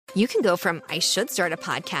You can go from I should start a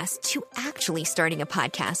podcast to actually starting a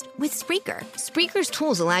podcast with Spreaker. Spreaker's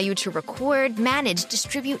tools allow you to record, manage,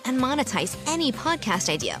 distribute, and monetize any podcast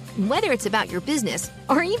idea, whether it's about your business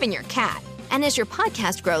or even your cat. And as your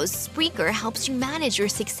podcast grows, Spreaker helps you manage your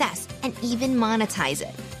success and even monetize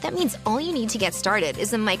it. That means all you need to get started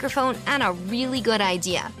is a microphone and a really good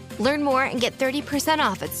idea. Learn more and get 30%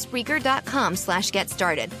 off at Spreaker.com/get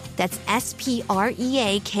started. That's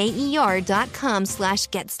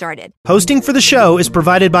SPREAKER.com/get started. Hosting for the show is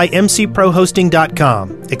provided by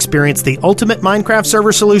MCProHosting.com. Experience the ultimate Minecraft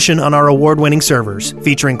server solution on our award-winning servers.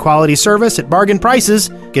 Featuring quality service at bargain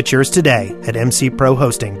prices. Get yours today at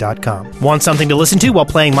MCProHosting.com. Want something to listen to while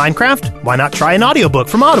playing Minecraft? Why not try an audiobook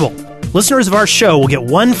from Audible? Listeners of our show will get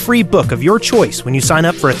one free book of your choice when you sign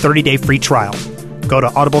up for a 30-day free trial. Go to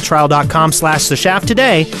audibletrial.com/The Shaft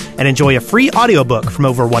today and enjoy a free audiobook from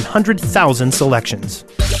over 100,000 selections.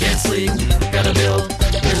 Can't sleep, gotta build.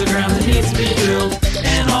 There's a ground that needs to be drilled,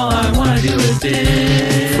 and all I wanna do is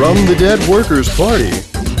dig. From the Dead Workers Party,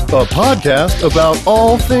 a podcast about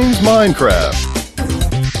all things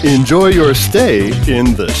Minecraft. Enjoy your stay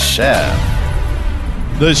in The Shaft.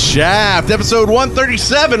 The Shaft, episode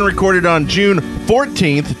 137, recorded on June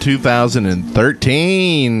 14th,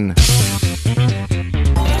 2013.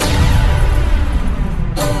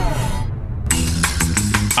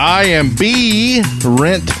 I am B.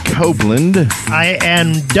 Rent Copeland. I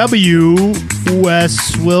am W.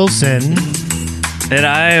 Wes Wilson. And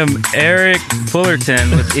I am Eric Fullerton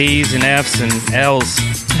with E's and F's and L's.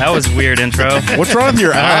 That was a weird intro. What's wrong with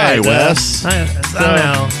your eye, Wes? I don't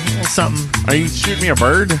know. Something. Are you shooting me a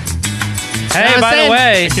bird? Hey, by the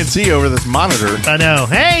way, I can see over this monitor. I know.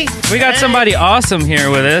 Hey! we got somebody awesome here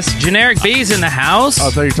with us. GenerikB's in the house. Oh, I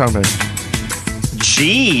thought you were talking about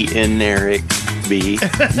GenerikB.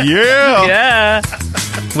 Yeah. Yeah.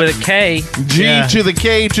 With a K. G to the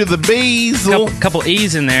K to the Beazle. Couple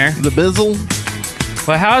E's in there. The Bizzle.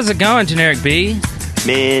 Well, how's it going, GenerikB?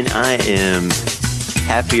 Man, I am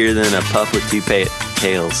happier than a pup with two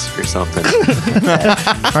tails or something.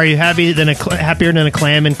 Are you happier than a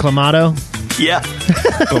clam in Clamato? Yeah.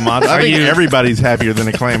 Clamato. I think everybody's happier than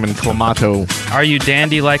a clam in Clamato. Are you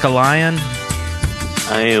dandy like a lion?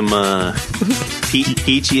 I am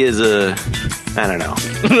peachy as a... I don't know.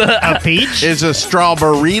 A peach? Is a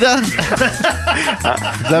strawberryta? Is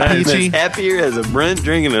that I'm peachy? as happier as a Brent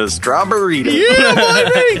drinking a strawberry. Yeah,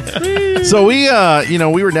 baby. So we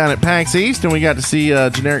were down at PAX East and we got to see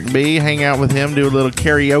GenerikB, hang out with him, do a little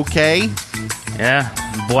karaoke. Yeah.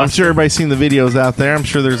 I'm sure everybody's seen the videos out there. I'm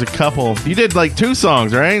sure there's a couple. You did like 2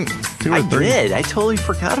 songs, right? 2 or I 3. did. I totally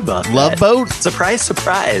forgot about that. Love Boat? Surprise,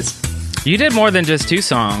 surprise. You did more than just 2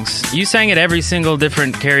 songs. You sang at every single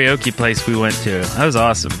different karaoke place we went to. That was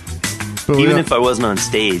awesome. Even if I wasn't on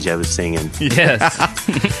stage, I was singing. Yes.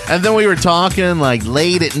 And then we were talking like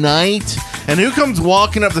late at night. And who comes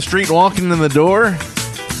walking up the street, walking in the door?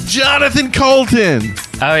 Jonathan Colton.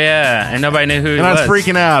 Oh, yeah. And nobody knew who he And was. I was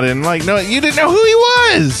freaking out. And like, no, you didn't know who he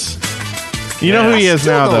was. You know who he is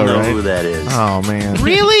now, though, I don't know right? who that is. Oh, man.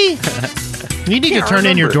 Really? You need to turn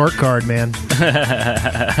in your dork card, man. You're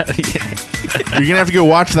going to have to go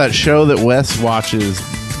watch that show that Wes watches.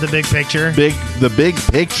 The Big Picture? The Big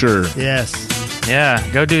Picture. Yes. Yeah,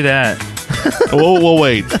 go do that. We'll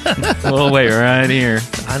wait. We'll wait right here.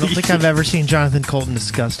 I don't think I've ever seen Jonathan Colton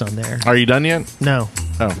discussed on there. Are you done yet? No.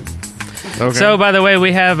 Oh. Okay. So, by the way,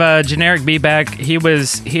 we have GenerikB back. He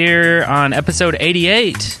was here on episode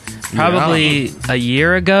 88, probably a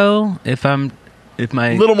year ago, if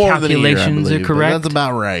my a little more calculations than a year, I believe, are correct. That's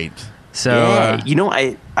about right. So,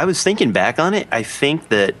 yeah, I was thinking back on it. I think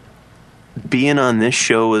that being on this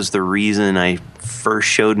show was the reason I first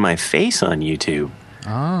showed my face on YouTube.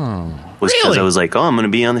 Oh. Was because I was like, I'm going to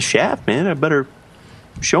be on the Shaft, man. I better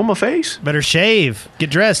show my face. Better shave,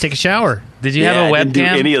 get dressed, take a shower. Did you have a webcam? I didn't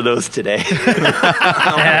do any of those today.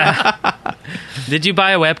 Did you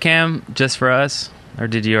buy a webcam just for us, or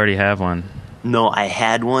did you already have one? No, I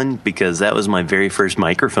had one because that was my very first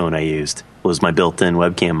microphone I used. Was my built-in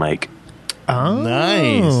webcam mic. Oh.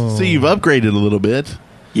 Nice. So you've upgraded a little bit.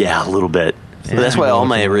 Yeah, a little bit. So that's why all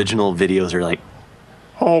my original videos are like,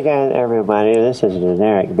 Hey guys, everybody, this is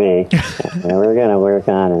GenerikB. And we're going to work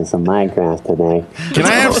on some Minecraft today. Can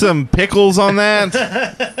I have some pickles on that?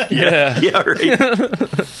 Yeah. yeah, right.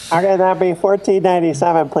 Okay, that'll be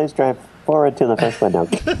 $14.97. Please drive forward to the first window.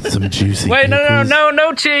 Some juicy Wait, pickles.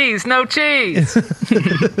 no cheese, no cheese.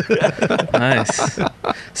 Nice.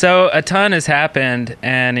 So a ton has happened,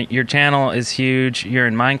 and your channel is huge. You're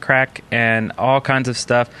in Minecraft and all kinds of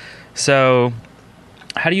stuff. So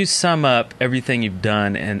how do you sum up everything you've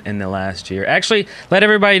done in the last year? Actually, let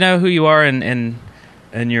everybody know who you are and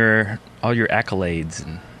and all your accolades.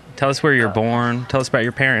 And tell us where you're born. Tell us about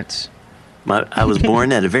your parents. I was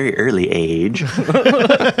born at a very early age.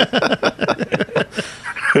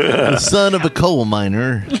 The son of a coal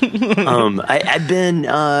miner. I've been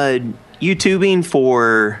YouTubing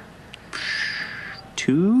for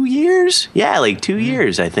 2 years. Yeah, like 2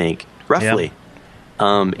 years, I think, roughly.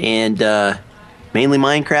 Yep. And mainly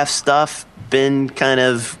Minecraft stuff. Been kind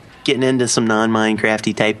of getting into some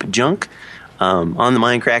non-Minecrafty type junk. On the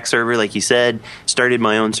Minecraft server, like you said, started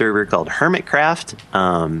my own server called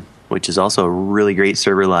Hermitcraft, which is also a really great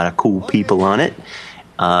server. A lot of cool people on it.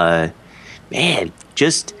 Man,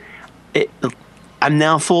 I'm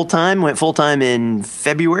now full-time. Went full-time in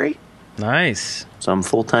February. Nice. So I'm a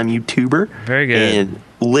full-time YouTuber. Very good. And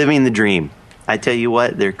living the dream. I tell you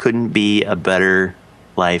what, there couldn't be a better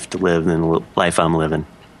life to live than the life I'm living.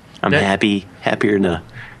 I'm happier than a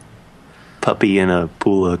puppy in a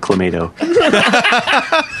pool of Clamato.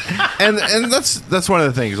 and that's one of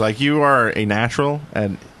the things. Like, you are a natural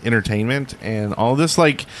at entertainment and all this.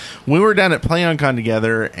 Like, we were down at PlayOnCon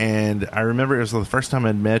together, and I remember it was the first time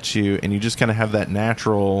I'd met you, and you just kind of have that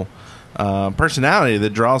natural personality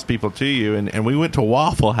that draws people to you. And we went to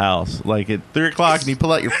Waffle House like at 3:00, and you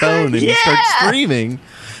pull out your phone and you start streaming.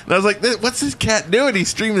 And I was like, "What's this cat doing?" He's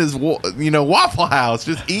streaming his Waffle House,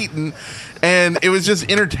 just eating, and it was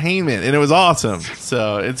just entertainment, and it was awesome.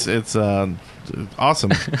 So it's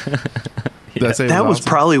awesome. That was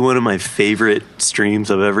probably one of my favorite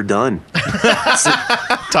streams I've ever done.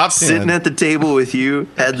 Top 10. Sitting at the table with you,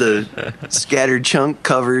 had the scattered chunk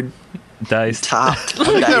covered, Diced. topped. I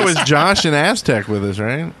think that was Josh and Aztec with us,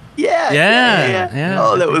 right? Yeah.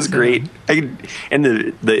 Oh, that was great. And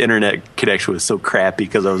the internet connection was so crappy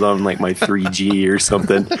because I was on like my 3G or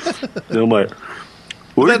something. And I'm like,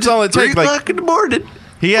 that's all it takes. 3 o'clock in the morning.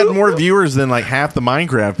 He had more viewers than like half the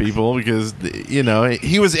Minecraft people because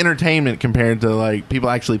he was entertainment compared to like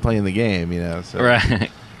people actually playing the game. So.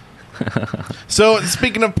 Right. So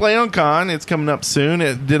speaking of PlayOnCon, it's coming up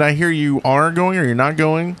soon. Did I hear you are going or you're not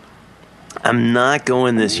going? I'm not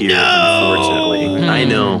going this year, unfortunately. I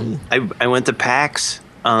know. I went to PAX,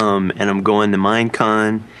 and I'm going to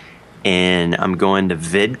Minecon, and I'm going to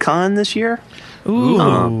VidCon this year.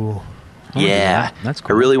 Ooh. Yeah. That's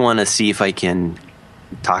cool. I really want to see if I can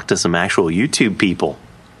talk to some actual YouTube people.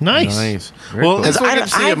 Nice. Well, cool. that's what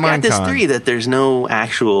I've got this theory that there's no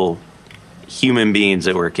actual human beings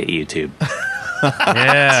that work at YouTube.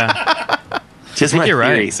 Yeah. Just my you're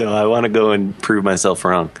theory, right. so I want to go and prove myself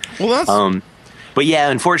wrong. Well, that's But yeah,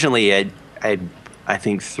 unfortunately, I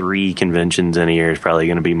think 3 conventions in a year is probably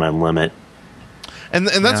going to be my limit. and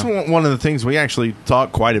that's one of the things we actually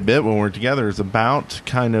talk quite a bit when we're together is about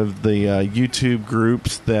kind of the YouTube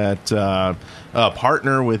groups that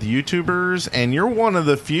partner with YouTubers, and you're one of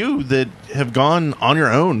the few that have gone on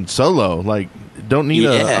your own solo, like don't need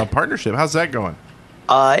a partnership. How's that going?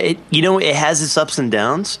 It has its ups and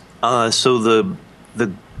downs. So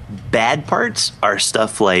the bad parts are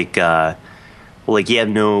stuff like you have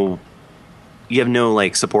no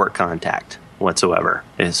like support contact whatsoever.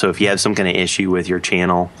 And so if you have some kind of issue with your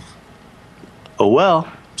channel, oh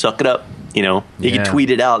well, suck it up. You can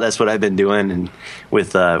tweet it out. That's what I've been doing, and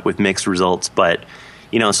with mixed results. But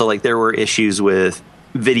so like there were issues with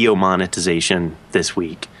video monetization this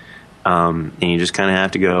week, and you just kind of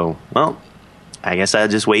have to go, well, I guess I'll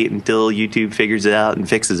just wait until YouTube figures it out and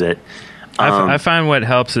fixes it. I find what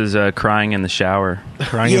helps is crying in the shower.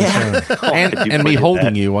 Crying in the shower. And me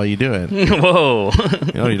holding you while you do it. Whoa.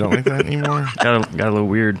 You don't like that anymore? Got a little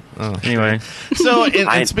weird. Oh. Anyway. So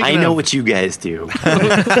I know what you guys do.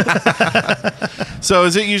 So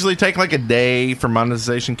does it usually take like a day for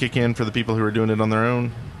monetization kick in for the people who are doing it on their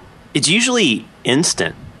own? It's usually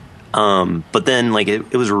instant. But then like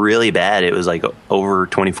it was really bad. It was like over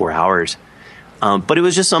 24 hours. But it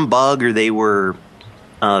was just some bug, or they were...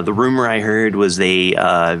 the rumor I heard was they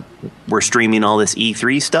were streaming all this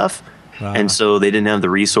E3 stuff, and so they didn't have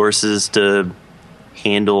the resources to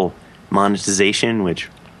handle monetization, which,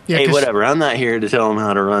 hey, whatever. I'm not here to tell them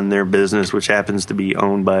how to run their business, which happens to be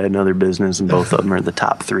owned by another business, and both of them are the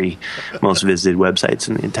top 3 most visited websites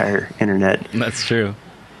in the entire internet. That's true.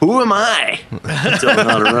 Who am I to tell them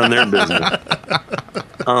how to run their business?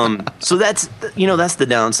 So that's the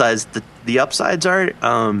downsides. The upsides are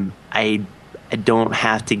I don't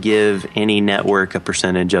have to give any network a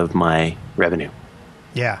percentage of my revenue.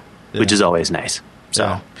 Yeah. Which is always nice. So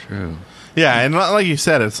Yeah. True. Yeah, and like you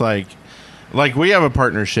said, it's like we have a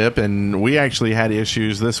partnership, and we actually had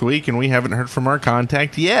issues this week, and we haven't heard from our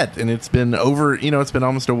contact yet, and it's been it's been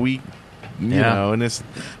almost a week, and it's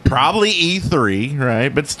probably E3,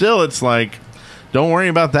 right? But still, it's like don't worry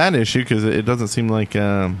about that issue because it doesn't seem like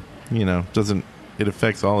it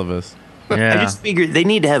affects all of us. Yeah. I just figured they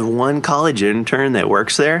need to have one college intern that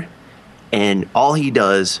works there, and all he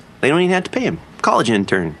does, they don't even have to pay him. College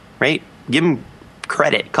intern, right? Give him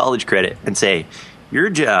college credit, and say, your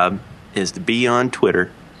job is to be on Twitter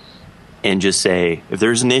and just say, if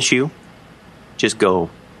there's an issue, just go,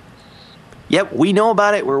 yep, we know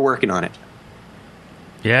about it, we're working on it.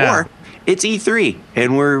 Yeah. Or it's E3,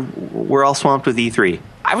 and we're all swamped with E3.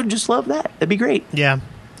 I would just love that. That'd be great. Yeah,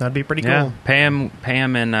 that'd be pretty Yeah. cool. Pay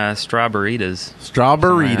him in strawberritas.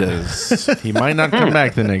 Strawberritas. He might not come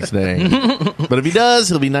back the next day, but if he does,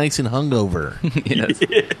 he'll be nice and hungover.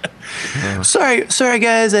 Yes. Sorry,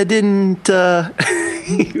 guys, I didn't.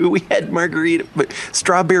 We had margarita, but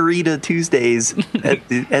strawberryta Tuesdays at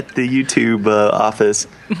the YouTube office,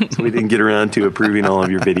 so we didn't get around to approving all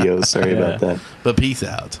of your videos. Sorry about that. But peace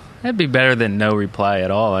out. That'd be better than no reply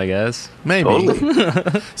at all, I guess. Maybe.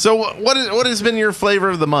 Totally. So what has been your flavor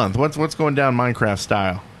of the month? What's going down Minecraft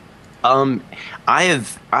style?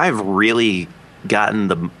 I've really gotten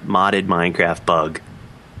the modded Minecraft bug.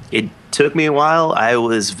 It took me a while. I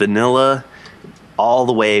was vanilla all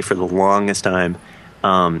the way for the longest time,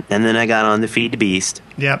 and then I got on the Feed the Beast.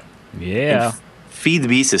 Yep. Yeah. Feed the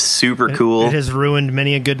Beast is super cool. It has ruined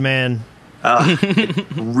many a good man.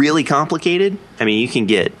 Really complicated. I mean, you can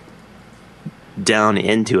get down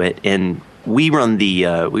into it, and we run the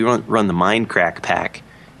Minecraft pack,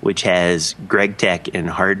 which has Greg Tech in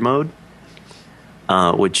hard mode,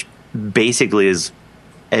 which basically is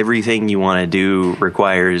everything you want to do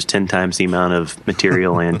requires 10 times the amount of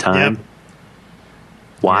material and time. Yep.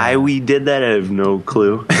 Why we did that, I have no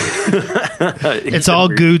clue. It's all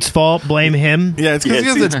Goot's fault. Blame him. Yeah, it's because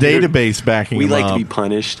Yeah, he has a database backing We him like up. to be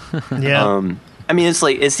punished. Yeah. I mean,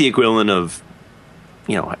 it's the equivalent of,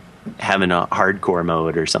 having a hardcore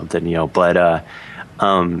mode or something, But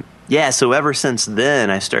yeah. So ever since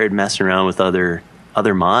then, I started messing around with other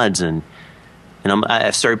mods, and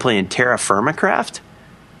I've started playing Terra Firmacraft,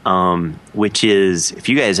 which is, if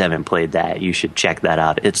you guys haven't played that, you should check that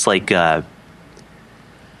out. It's like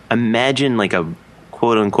imagine like a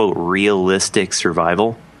quote unquote realistic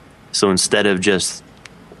survival. So instead of just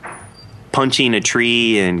punching a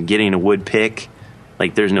tree and getting a wood pick,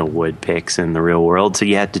 like there's no wood picks in the real world, so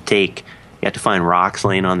you have to find rocks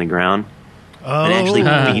laying on the ground and actually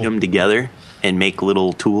beat them together and make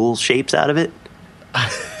little tool shapes out of it.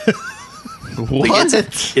 What?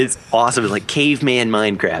 It's awesome. It's like caveman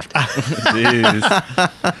Minecraft.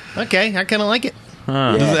 Okay, I kind of like it.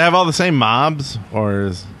 Does it have all the same mobs, or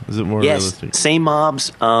is it more Yes, realistic? same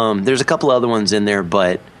mobs. There's a couple other ones in there,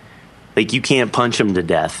 but like you can't punch them to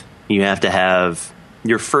death. You have to have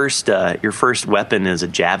your first weapon is a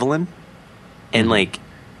javelin, and like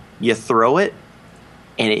you throw it,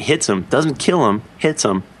 and it hits them, doesn't kill them, hits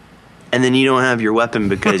them, and then you don't have your weapon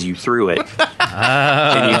because you threw it,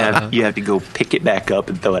 and you have to go pick it back up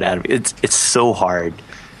and throw it out of it. It's so hard,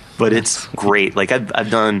 but it's great. Like I've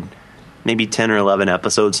done maybe 10 or 11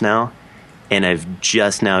 episodes now, and I've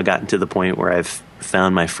just now gotten to the point where I've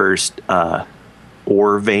found my first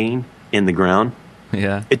ore vein in the ground.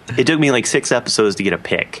 Yeah. It took me like 6 episodes to get a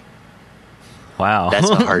pick. Wow. That's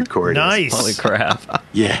how hardcore it is. Nice. Holy crap.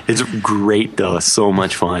 Yeah, it's great though. It's so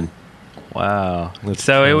much fun. Wow.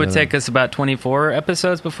 So it would take us about 24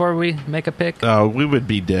 episodes before we make a pick? Oh, we would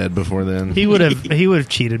be dead before then. He would have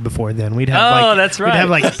cheated before then. We'd have Oh, that's right. We'd have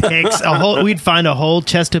like picks. We'd find a whole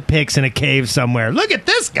chest of picks in a cave somewhere. Look at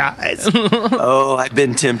this, guys. Oh, I've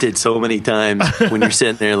been tempted so many times when you're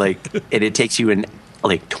sitting there and it takes you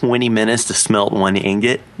like 20 minutes to smelt one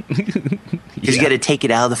ingot. Because you got to take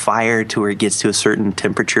it out of the fire to where it gets to a certain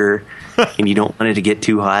temperature, and you don't want it to get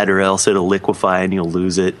too hot, or else it'll liquefy and you'll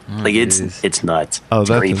lose it. It's nuts. Oh, It's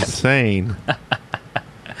that's great. insane.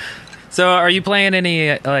 So are you playing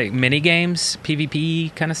any like mini games,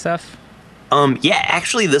 PvP kind of stuff? Yeah,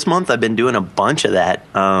 actually, this month I've been doing a bunch of that.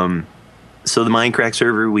 So the Minecraft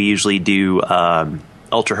server, we usually do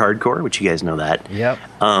ultra hardcore, which you guys know that. Yep.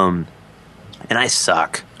 And I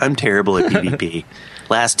suck. I'm terrible at PvP.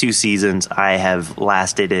 Last 2 seasons, I have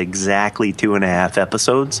lasted exactly 2.5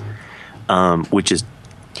 episodes, which is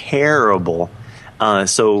terrible.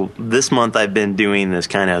 So this month I've been doing this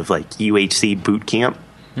kind of like UHC boot camp.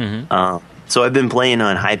 Mm-hmm. So I've been playing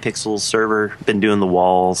on Hypixel's server, been doing the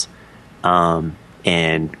walls, and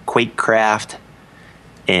Quakecraft,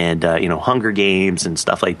 and Hunger Games and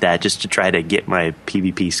stuff like that, just to try to get my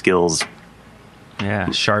PvP skills.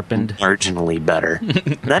 Yeah, sharpened. Marginally better.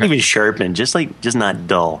 Not even sharpened, just not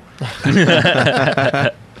dull.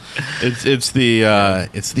 It's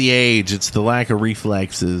the age. It's the lack of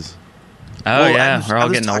reflexes. Oh, yeah. We're all I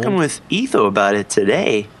was getting talking old. with Etho about it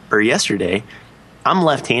today or yesterday. I'm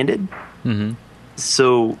left-handed. Mm-hmm.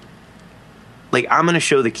 So, like, I'm going to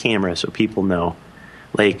show the camera so people know.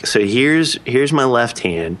 Like, so here's my left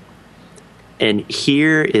hand. And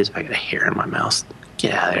here is, I got a hair in my mouse.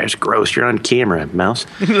 Get out of there. It's gross. You're on camera, mouse.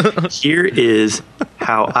 Here is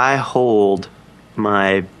how I hold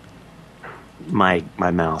my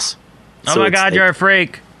mouse. Oh, So my it's God, like- you're a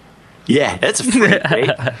freak. Yeah, that's a freak,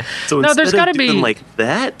 right? So No, there's instead of gotta be- doing like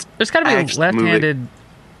that. There's got to I be actually move it. left-handed,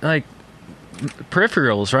 like,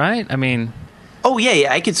 peripherals, right? I mean, Oh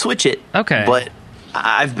yeah, I could switch it. Okay. But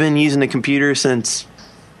I've been using a computer since,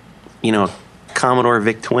 Commodore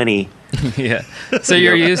VIC-20. yeah. So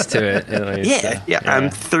you're used to it, at least. Yeah. I'm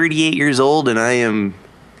 38 years old and I am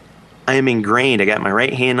ingrained. I got my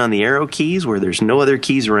right hand on the arrow keys where there's no other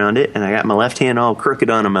keys around it, and I got my left hand all crooked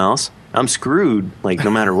on a mouse. I'm screwed, like,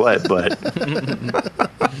 no matter what, but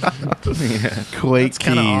Quake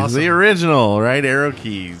keys, awesome. the original, right? Arrow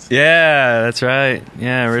keys. Yeah, that's right.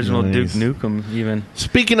 Yeah, original Nice. Duke Nukem, even.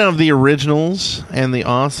 Speaking of the originals and the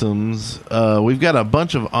awesomes, we've got a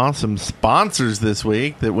bunch of awesome sponsors this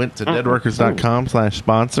week that went to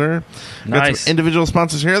deadworkers.com/sponsor. Got Nice. some individual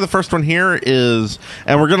sponsors here. The first one here is,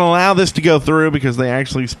 and we're going to allow this to go through because they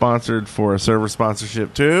actually sponsored for a server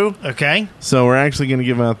sponsorship too. Okay. So we're actually going to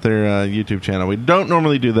give out their YouTube channel. We don't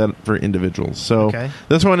normally do that for individuals. So Okay.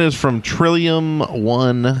 this one is from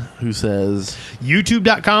Trillium1, who says,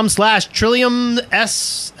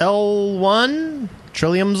 YouTube.com/TrilliumSL1.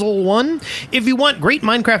 Trilliumsl1. If you want great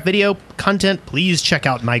Minecraft video content, please check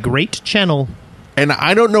out my great channel. and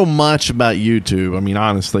I don't know much about YouTube, I mean,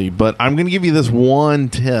 honestly, but I'm going to give you this one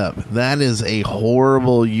tip. That is a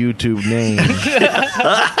horrible YouTube name.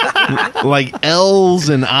 Like L's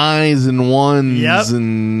and I's and ones, Yep.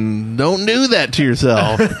 and don't do that to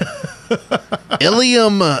yourself.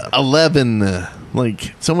 Ilium 11.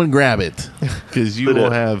 Like, someone grab it, because you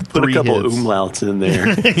will have put a three couple hits. umlauts in there.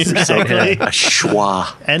 Exactly. A schwa.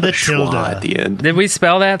 And a schwa tilde. at the end. Did we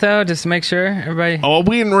spell that, though, just to make sure? Everybody? Oh,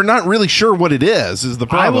 we're not really sure what it is the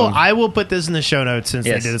problem. I will put this in the show notes since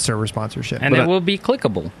Yes. they did a server sponsorship. And it will be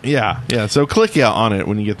clickable. Yeah. So click out on it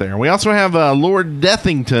when you get there. We also have Lord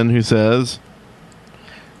Deathington, who says,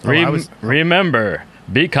 Remember,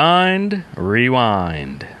 be kind,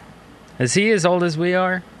 rewind. Is he as old as we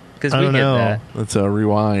are? Because I we don't get know. that. let's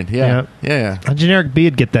rewind. Yeah. A generic B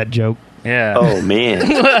would get that joke. Yeah. Oh, man.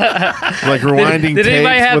 Like rewinding Did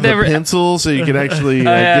anybody tapes have with a the- pencil so you could actually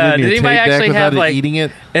yeah. get in your Did tape anybody deck actually without have, like- eating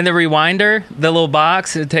it. And the rewinder, the little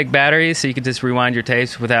box, it would take batteries, so you could just rewind your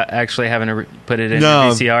tapes without actually having to put it in No,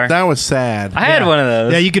 your VCR. that was sad. I had one of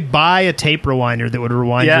those. Yeah, you could buy a tape rewinder that would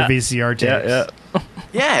rewind Yeah. your VCR tapes. Yeah.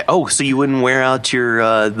 Yeah. Oh, so you wouldn't wear out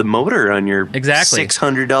your the motor on your Exactly.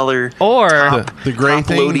 $600 Or the gray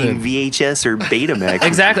thing loading that- VHS or Betamax.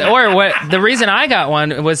 exactly. Or what? The reason I got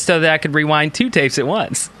one was so that I could rewind two tapes at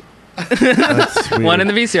once. That's weird. One in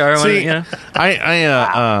the VCR. One, See,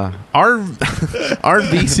 our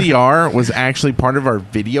VCR was actually part of our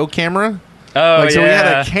video camera. Oh, So we had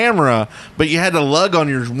yeah. a camera, but you had to lug on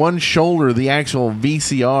your one shoulder the actual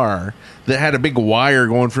VCR that had a big wire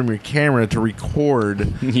going from your camera to record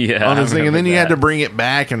Yeah, on I this thing, and then remember you had to that. bring it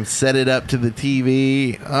back and set it up to the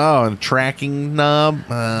TV. Oh, and tracking knob.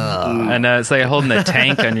 And it's like holding a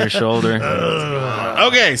tank on your shoulder.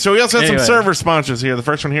 Okay, so we also have Anyway. some server sponsors here. The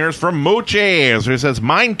first one here is from Moches, who says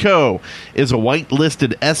Mineco is a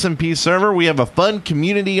whitelisted SMP server. We have a fun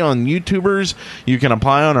community on YouTubers. You can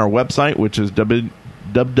apply on our website, which is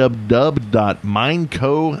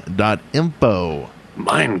www.mineco.info.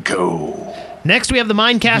 Mineco. Next, we have the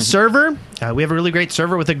Minecast server. We have a really great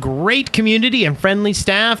server with a great community and friendly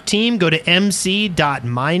staff team. Go to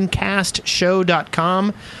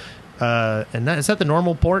mc.minecastshow.com. And is that the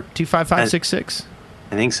normal port? 25566?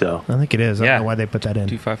 I think so. I think it is. I Yeah. don't know why they put that in.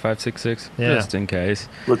 25566. Yeah. Just in case.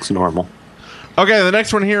 Looks normal. Okay, the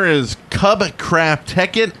next one here is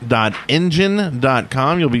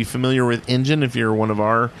cubcrafttekit.engine.com. You'll be familiar with Engine if you're one of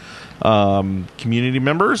our community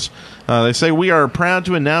members. They say, we are proud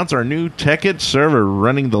to announce our new Tekkit server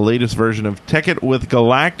running the latest version of Tekkit with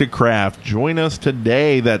Galacticraft. Join us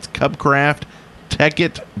today. That's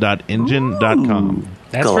cubcrafttekit.engine.com.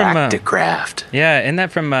 That's Galactic Craft. Yeah, isn't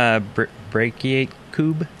that from Brachiate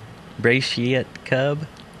Cube? Brachiate Cub?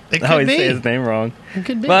 It I could always be. say his name wrong. It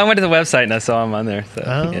could be. Well, I went to the website and I saw him on there. So,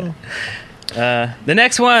 Oh. yeah. The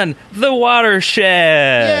next one, The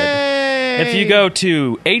Watershed. Yay! If you go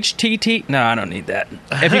to No, I don't need that.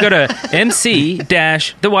 If you go to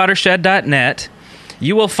mc-thewatershed.net,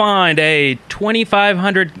 you will find a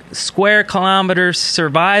 2,500 square kilometer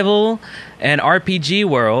survival an RPG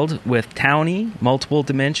world with Townie, multiple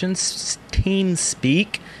dimensions,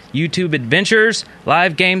 TeamSpeak, YouTube adventures,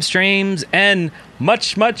 live game streams, and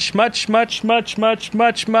much, much, much, much, much, much,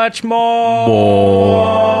 much, much more.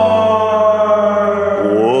 Whoa.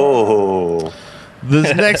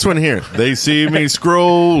 This next one here, they see me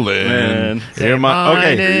scrolling.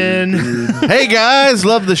 Hey guys,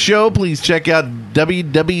 love the show. Please check out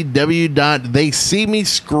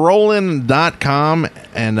www.theyseemescrolling.com,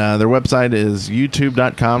 and their website is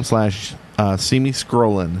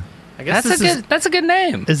youtube.com/seemescrolling. I guess That's a good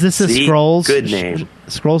name. Is this a See? Scrolls? Good name.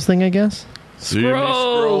 Scrolls thing, I guess.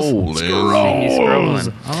 Scrolls.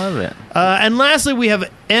 I love it. And lastly, we have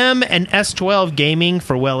M and S12 Gaming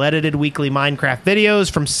for well-edited weekly Minecraft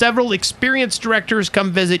videos from several experienced directors.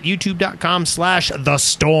 Come visit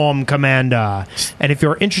youtube.com/thestormcommander. And if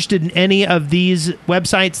you're interested in any of these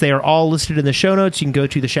websites, they are all listed in the show notes. You can go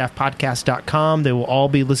to theshaftpodcast.com. They will all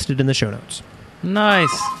be listed in the show notes.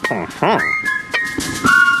 Nice.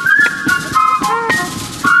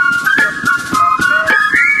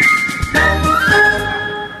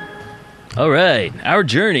 All right, our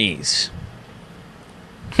journeys.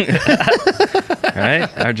 Right,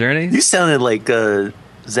 our journeys. You sounded like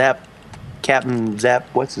Captain Zap.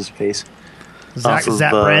 What's his face? Zap Off of,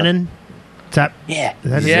 Brannon? Zap. Yeah.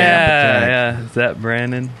 That's Yeah, Zap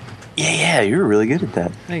Brandon. Yeah, you were really good at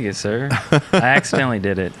that. Thank you, sir. I accidentally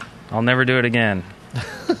did it. I'll never do it again.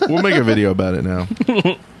 We'll make a video about it now.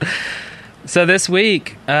 So this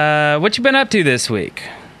week, what you been up to this week,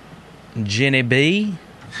 GenerikB?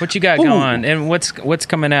 What you got going, and what's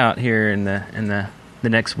coming out here in the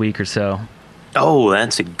next week or so? Oh,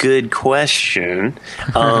 that's a good question.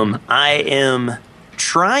 I am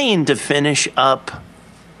trying to finish up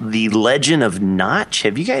The Legend of Notch.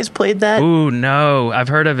 Have you guys played that? Ooh, no, I've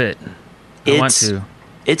heard of it. I want to.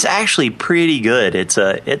 It's actually pretty good. It's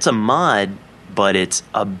a mod, but it's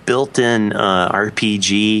a built-in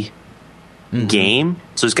RPG game.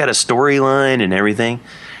 So it's got a storyline and everything.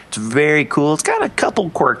 It's very cool. It's got a couple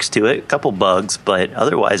quirks to it, a couple bugs, but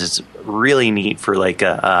otherwise it's really neat for like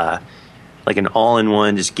an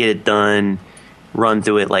all-in-one. Just get it done, run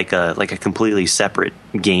through it like a completely separate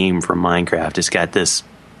game from Minecraft. It's got this,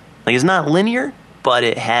 like, it's not linear, but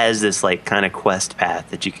it has this like kind of quest path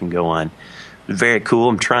that you can go on. Very cool.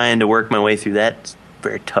 I'm trying to work my way through that. It's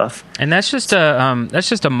very tough. And that's just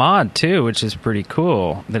a mod too, which is pretty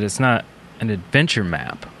cool. That it's not an adventure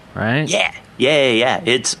map, right? Yeah.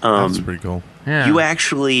 It's That's pretty cool. Yeah. You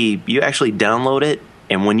actually download it,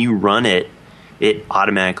 and when you run it, it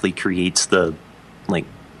automatically creates the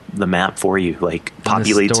map for you, like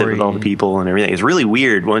populates it with all the people and everything. It's really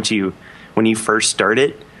weird when you first start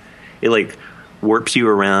it. It like warps you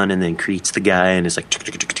around and then creates the guy, and it's like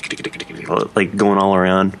going all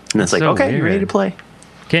around, and it's like, so okay, weird. you ready to play?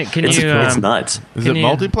 Can It's you? it's nuts. Is it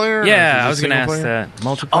multiplayer? Yeah, or I is was it going to ask single player? that.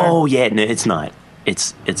 Multiplayer. Oh yeah, no, it's not.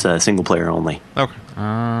 It's a single player only. Okay.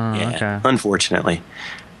 Yeah, Okay. unfortunately.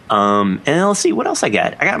 And let's see what else I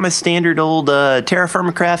got. I got my standard old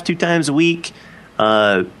Terraformacraft 2 times a week,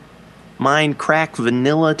 Minecraft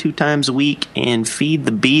Vanilla 2 times a week, and Feed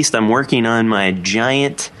the Beast. I'm working on my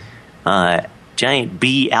giant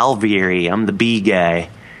bee alveary. I'm the bee guy.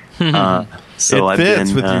 So It I've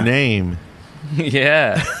fits been with your name.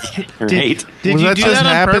 Yeah. right. Did Was you that do just that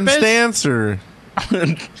on purpose? happenstance or?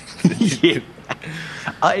 Yeah.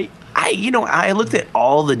 I looked at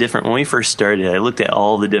all the different, when we first started, I looked at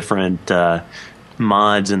all the different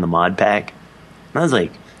mods in the mod pack. And I was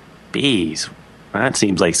like, bees, that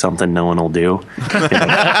seems like something no one will do.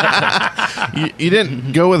 You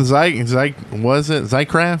didn't go with was it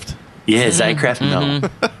Zycraft? Yeah, Zycraft, no.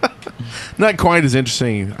 Not quite as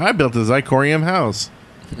interesting. I built a Zycorium house.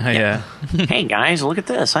 Yeah. Hey guys, look at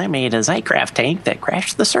this. I made a Zycraft tank that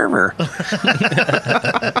crashed the server.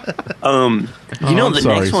 I'm the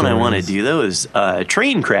sorry, next one I want to Soren's. do, though, is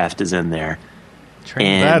Traincraft is in there.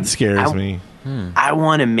 And That scares me. I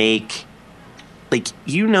want to make, like,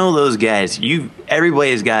 those guys.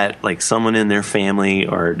 Everybody's got like someone in their family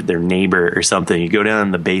or their neighbor or something. You go down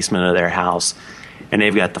in the basement of their house, and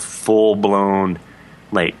they've got the full blown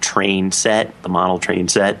like train set, the model train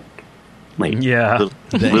set, like Yeah.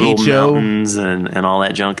 little HO. mountains and all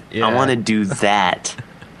that junk. Yeah. I want to do that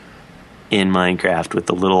in Minecraft with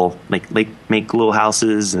the little make little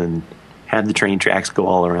houses and have the train tracks go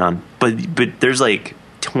all around. But there's like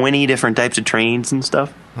 20 different types of trains and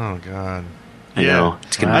stuff. Oh God. I know.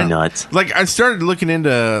 It's going to be nuts. Like I started looking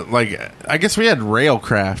into I guess we had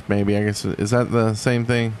Railcraft. Maybe I guess is that the same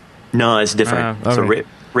thing? No, it's different. So okay.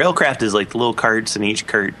 Railcraft is like the little carts, and each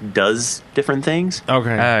cart does different things.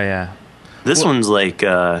 Okay. Oh yeah. This one's like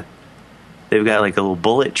they've got like a little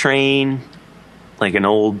bullet train, like an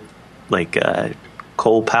old like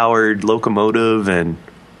coal-powered locomotive, and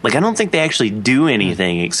like I don't think they actually do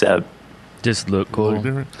anything except Just look cool.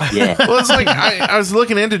 yeah. Well, it's like I was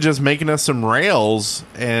looking into just making us some rails,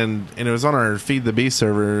 and it was on our Feed the Beast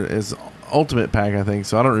server as Ultimate Pack, I think.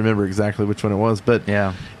 So I don't remember exactly which one it was, but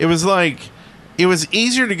Yeah. it was like it was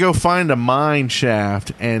easier to go find a mine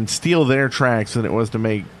shaft and steal their tracks than it was to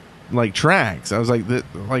make like tracks. I was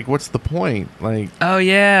like, what's the point? Like, Oh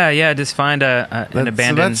yeah, just find an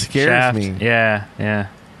abandoned that scares shaft. me. Yeah.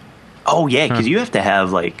 Oh yeah, because you have to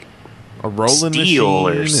have like a rolling steel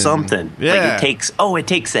machine or something. Yeah, Like it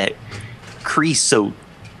takes that creosote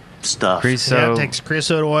stuff. Creosote. It takes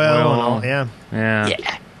creosote oil and all. Yeah. Yeah.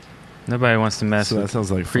 Yeah. Nobody wants to mess So that with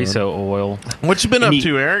sounds like fun. creosote oil. What you been up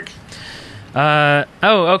to, Eric?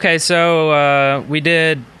 Okay. So we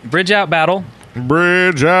did Bridge Out Battle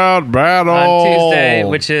Bridge Out Battle on Tuesday,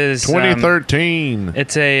 which is 2013.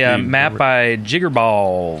 it's a map by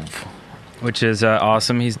GenerikB, which is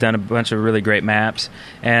awesome. He's done a bunch of really great maps,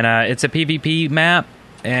 and it's a PvP map.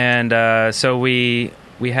 And so we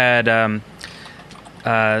had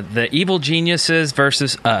the Evil Geniuses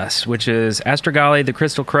versus us, which is Astrogali, the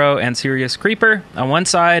Crystal Crow, and Sirius Creeper on one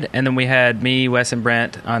side, and then we had me, Wes, and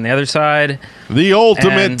Brent on the other side. The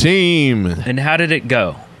ultimate And- team. And how did it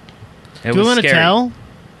go? It Do we want to scary. tell?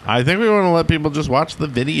 I think we want to let people just watch the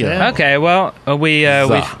video. Yeah. Okay, well, we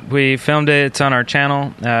Zah. we filmed it. It's on our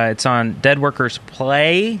channel. It's on Dead Workers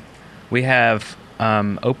Play. We have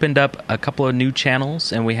opened up a couple of new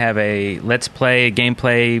channels, and we have a Let's Play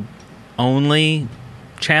gameplay only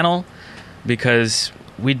channel because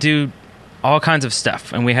we do all kinds of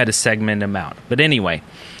stuff, and we had to segment them out. But anyway,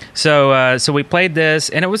 so we played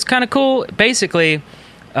this, and it was kind of cool. Basically,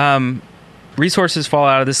 resources fall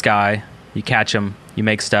out of the sky. You catch them. You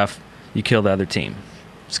make stuff. You kill the other team.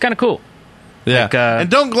 It's kind of cool. Yeah, Like, and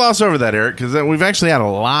don't gloss over that, Eric, because we've actually had a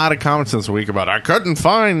lot of comments this week about I couldn't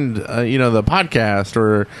find the podcast,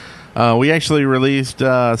 or we actually released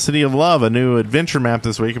City of Love, a new adventure map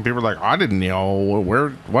this week, and people are like, I didn't know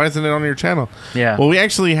why isn't it on your channel? Yeah. Well, we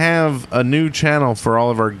actually have a new channel for all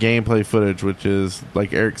of our gameplay footage, which is,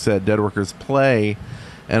 like Eric said, Dead Workers Play,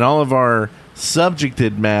 and all of our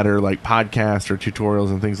subjected matter like podcasts or tutorials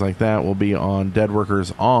and things like that will be on Dead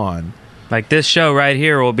Workers On. Like this show right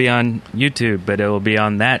here will be on YouTube, but it will be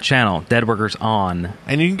on that channel, Dead Workers On.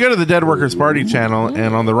 And you can go to the Dead Workers Party channel,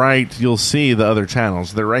 and on the right you'll see the other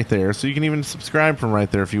channels. They're right there, so you can even subscribe from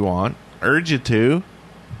right there if you want. Urge you to.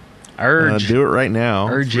 Do it right now.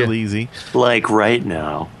 Urge it's ya. real easy. Like right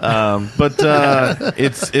now. But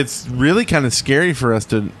it's really kind of scary for us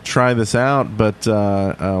to try this out, but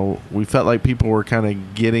we felt like people were kind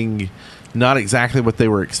of getting not exactly what they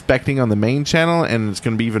were expecting on the main channel, and it's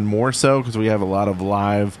going to be even more so because we have a lot of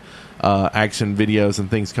live action videos and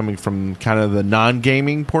things coming from kind of the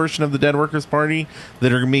non-gaming portion of the Dead Workers Party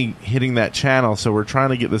that are going to be hitting that channel. So we're trying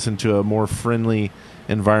to get this into a more friendly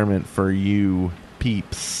environment for you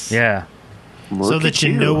peeps. Yeah. So Look that at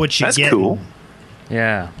you know what you That's get. cool.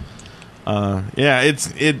 Yeah. Yeah,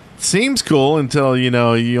 it seems cool until you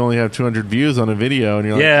only have 200 views on a video, and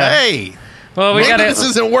you're like, Yeah. hey, Well, we maybe gotta. this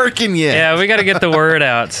isn't working yet. Yeah, we got to get the word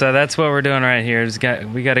out. So that's what we're doing right here.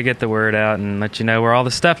 We got to get the word out and let you know where all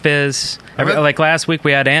the stuff is. Like last week,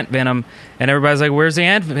 we had Ant Venom, and everybody's like, "Where's the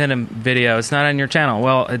Ant Venom video? It's not on your channel."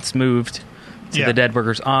 Well, it's moved to the Dead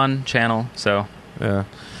Workers On channel. So Yeah.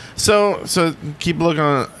 So keep looking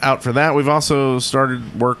out for that. We've also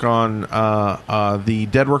started work on the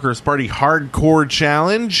Dead Workers Party Hardcore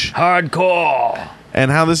Challenge. hardcore. And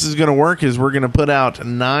how this is going to work is we're going to put out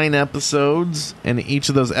 9 episodes, and each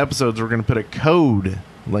of those episodes we're going to put a code,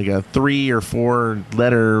 like a 3 or 4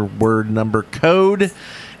 letter word number code.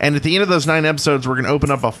 And at the end of those 9 episodes, we're going to open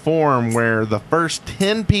up a form where the first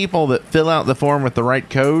 10 people that fill out the form with the right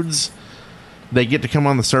codes, they get to come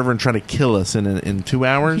on the server and try to kill us in 2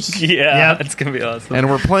 hours. Yeah, it's gonna be awesome. And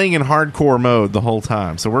we're playing in hardcore mode the whole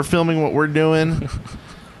time. So we're filming what we're doing,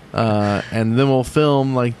 and then we'll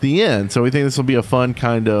film like the end. So we think this will be a fun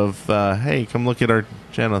kind of, hey, come look at our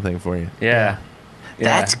channel thing for you. Yeah.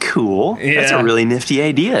 That's cool. That's Yeah. a really nifty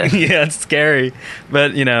idea. Yeah, it's scary.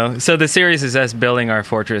 But, so the series is us building our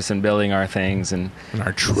fortress and building our things. And And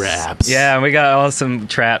our traps. yeah, we got all some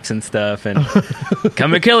traps and stuff. And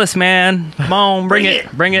come and kill us, man. Come on, bring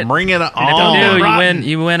it. Bring it. Bring it And if on.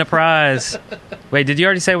 you win a prize. Wait, did you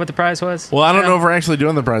already say what the prize was? Well, I don't know if we're actually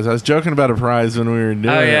doing the prize. I was joking about a prize when we were doing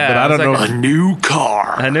yeah, it, but I I was don't know. like, if A new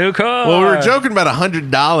car. A new car. well, we were joking about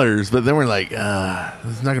 $100, but then we're like,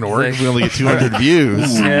 it's not going to work if we only get 200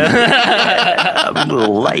 views. I'm a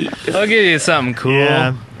little light. I'll give you something cool.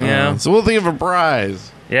 Yeah. Yeah. So we'll think of a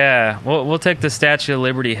prize. Yeah, we'll take the Statue of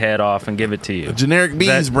Liberty head off and give it to you. Generic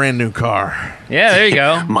B's brand new car. Yeah, there you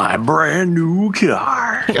go. My brand new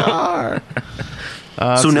car.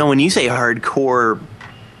 So now, when you say hardcore,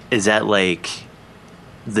 is that like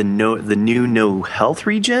the new no health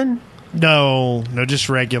regen? No, just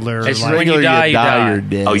regular. It's like, when you die, you're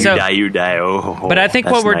dead. Oh, So- you die. Oh, But I think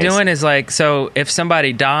that's what we're nice. doing is like, so if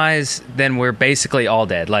somebody dies, then we're basically all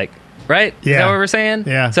dead. Like, right? Is Yeah. that what we're saying?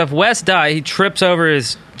 Yeah. So if Wes dies, he trips over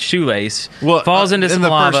his shoelace, Well, falls into in some the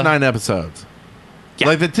lava. first 9 episodes. Yeah.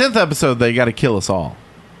 Like the 10th episode, they got to kill us all.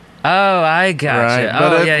 Oh, I gotcha. Right?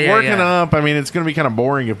 But Oh, if yeah. working up, I mean, it's going to be kind of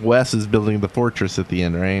boring if Wes is building the fortress at the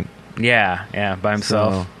end, right? Yeah, by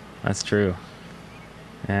himself. So- That's true.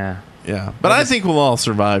 Yeah. Yeah. But I think we'll all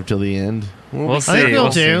survive till the end. We'll be see. I think safe. we'll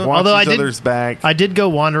We'll see. do. Watch Although each other's back. I did go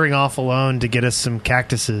wandering off alone to get us some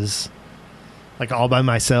cactuses, like all by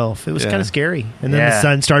myself. It was Yeah. kind of scary. And then the Yeah.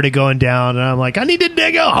 sun started going down, and I'm like, I need to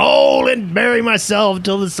dig a hole and bury myself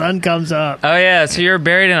until the sun comes up. Oh, yeah. So you're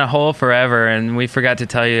buried in a hole forever, and we forgot to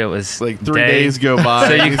tell you it was Like 3 day. days go by.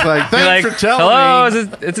 So He's like, You're thanks like, for telling hello, me.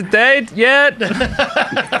 is it a date yet?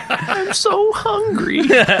 I'm so hungry.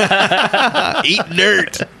 Eat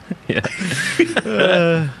dirt.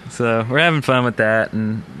 So we're having fun with that,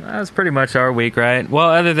 and that's pretty much our week, right? Well,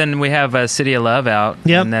 other than we have City of Love out,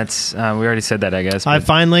 Yep. and that's we already said that, I guess. I but-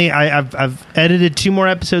 finally, I've edited 2 more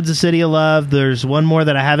episodes of City of Love. There's 1 more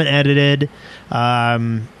that I haven't edited.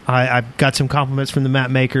 I've got some compliments from the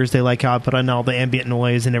map makers. They like how I put on all the ambient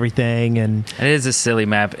noise and everything. And It is a silly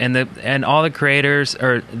map, and all the creators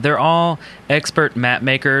they're all expert map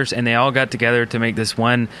makers, and they all got together to make this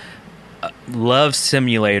one love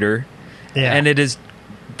simulator. yeah, And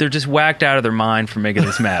they're just whacked out of their mind for making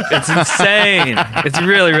this map. It's insane. It's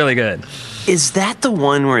really, really good. Is that the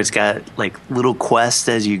one where it's got like little quests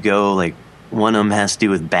as you go? Like one of them has to do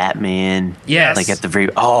with Batman. Yes. Like at the very.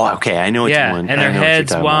 Oh, okay. I know which Yeah, one. and I their know what you're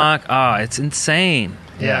heads talking walk. Oh, it's insane.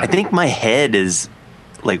 yeah. about. I think my head is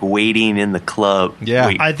like waiting in the club. Yeah.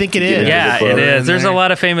 Wait, I think it to get is. into Yeah, the it club. is. There's a there.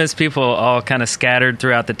 lot of famous people all kind of scattered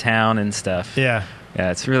throughout the town and stuff. Yeah. Yeah,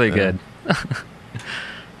 it's really good.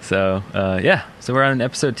 So, so we're on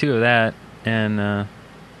episode 2 of that. And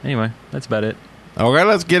anyway, that's about it. Okay,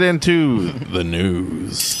 let's get into the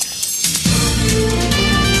news.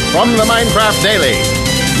 From the Minecraft Daily,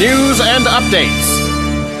 news and updates.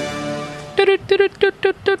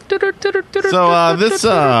 So this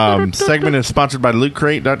segment is sponsored by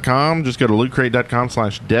LootCrate.com. Just go to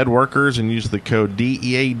LootCrate.com/deadworkers and use the code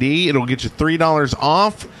DEAD. It'll get you $3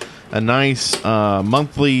 off a nice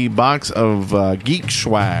monthly box of geek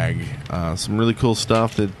swag. Some really cool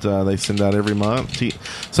stuff that they send out every month.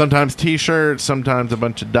 Sometimes T-shirts, sometimes a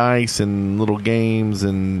bunch of dice and little games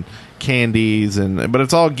and candies, but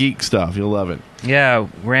it's all geek stuff. You'll love it. Yeah,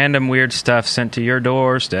 random weird stuff sent to your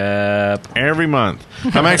doorstep. Every month.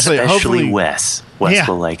 I'm actually Especially hopefully Wes. Wes Yeah.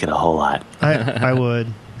 will like it a whole lot I would.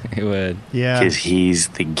 It would. Yeah. because he's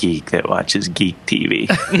the geek that watches geek TV.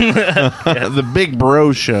 the Big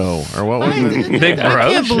Bro Show, or what was it? Big I bro.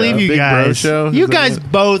 can't believe you Big Bro guys. Show? You Is that guys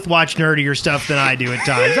it? both watch nerdier stuff than I do at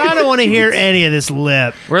times. I don't want to hear any of this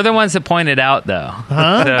lip. We're the ones that pointed out, though.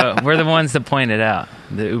 Huh? So we're the ones that pointed out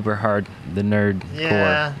the uber hard, the nerd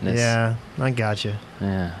Yeah. core. Yeah. I gotcha.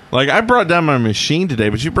 Yeah. Like, I brought down my machine today,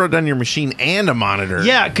 but you brought down your machine and a monitor.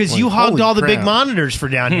 Yeah, because Like, you hogged holy all the big crap. monitors for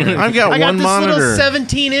down here. I've got I got one this monitor. little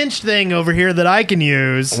 17-inch thing over here that I can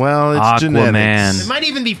use. Well, it's Aquaman. genetics. It might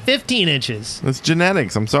even be 15 inches. It's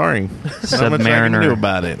genetics. I'm sorry. Not much I can Submariner. do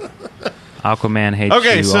about it. Aquaman hates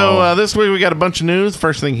Okay, you so all. this week we got a bunch of news.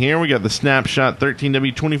 First thing here, we got the Snapshot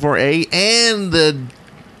 13W24A and the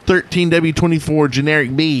 13W24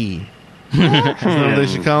 Generic B. That's what they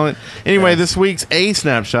should call it. Anyway, this week's A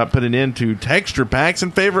Snapshot put an end to texture packs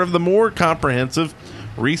in favor of the more comprehensive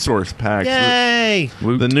resource packs. Yay!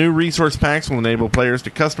 The new resource packs will enable players to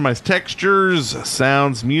customize textures,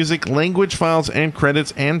 sounds, music, language files, and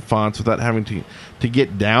credits and fonts without having to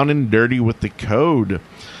get down and dirty with the code.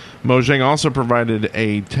 Mojang also provided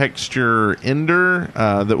a texture ender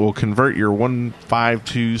that will convert your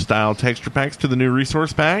 1.5.2 style texture packs to the new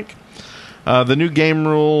resource pack. The new game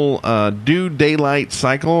rule, do daylight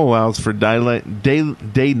cycle, allows for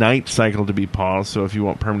day-night cycle to be paused. So if you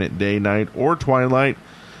want permanent day, night, or twilight,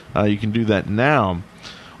 you can do that now.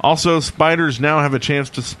 Also, spiders now have a chance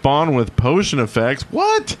to spawn with potion effects.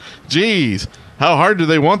 What? Jeez. How hard do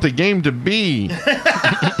they want the game to be?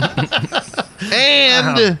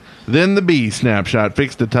 And then the B snapshot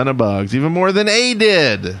fixed a ton of bugs, even more than A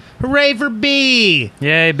did. Hooray for B!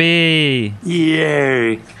 Yay, B.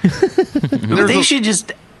 Yay! They should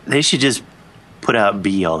just put out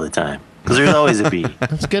B all the time because there's always a B.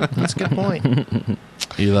 That's good. That's a good point.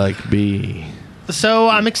 You like B. So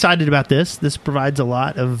I'm excited about this. This provides a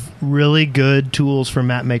lot of really good tools for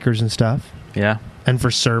map makers and stuff, Yeah, and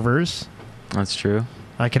for servers. that's true.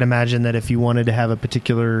 I can imagine that if you wanted to have a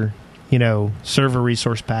particular, server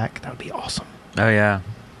resource pack, that would be awesome. Oh, yeah.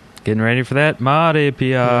 Getting ready for that mod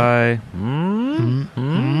API.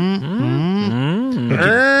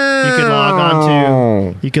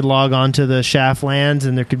 You could log on to the Shaft lands,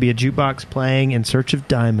 and there could be a jukebox playing In Search of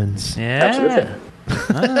Diamonds. Yeah.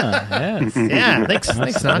 Yes. Yeah, thanks,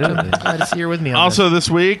 Nacho. Glad to see you're with me on Also, this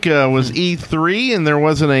week was E3, and there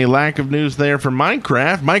wasn't a lack of news there for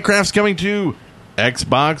Minecraft. Minecraft's coming to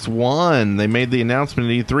Xbox One. They made the announcement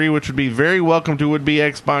at E3, which would be very welcome to would-be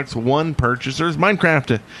Xbox One purchasers.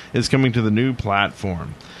 Minecraft is coming to the new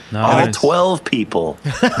platform. All 12 people.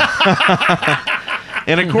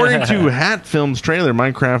 And according to Hat Films trailer,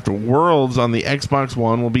 Minecraft Worlds on the Xbox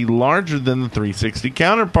One will be larger than the 360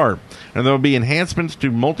 counterpart, and there will be enhancements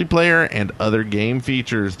to multiplayer and other game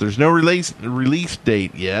features. There's no release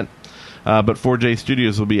date yet, but 4J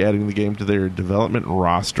Studios will be adding the game to their development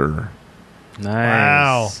roster.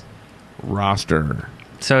 Nice. Roster.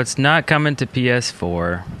 So it's not coming to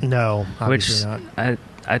PS4. No, Which obviously not.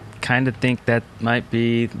 I kind of think that might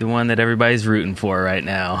be the one that everybody's rooting for right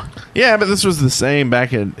now. Yeah, but this was the same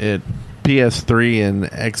back at PS3 and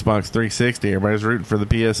Xbox 360. Everybody's rooting for the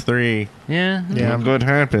PS3. Yeah. Look what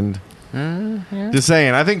happened. Yeah. Just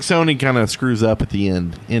saying, I think Sony kind of screws up at the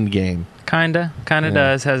end game. Kinda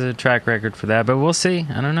does, has a track record for that, but we'll see.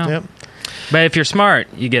 I don't know. Yep. But if you're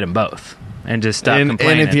smart, you get them both and just stop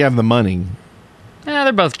complaining. And if you have the money. Yeah,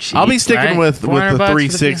 they're both cheap. I'll be sticking right? with the $400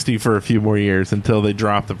 360 for a few more years until they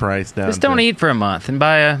drop the price down. Just don't eat for a month and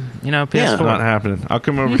buy a PS4. Yeah. Not happening. I'll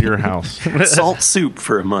come over to your house. Salt soup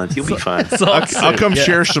for a month. You'll be fine. I'll come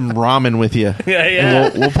share some ramen with you. Yeah.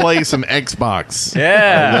 And we'll play some Xbox.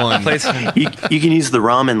 Yeah. One. Play some- You can use the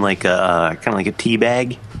ramen like a kind of like a tea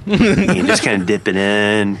bag. You can just kind of dip it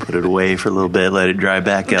in, put it away for a little bit, let it dry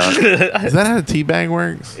back out. Is that how a tea bag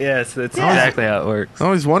works? Yes, that's exactly how it works. I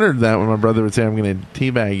always wondered that when my brother would say, I'm going to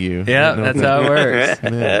teabag you. Yeah, I didn't that's know how what it works.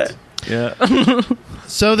 that meant. Yeah.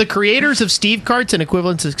 So the creators of Steve Carts and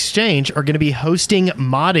Equivalence Exchange are going to be hosting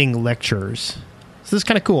modding lectures. So this is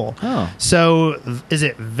kind of cool. Oh. So is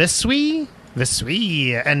it Visui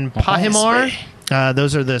and Pahimar?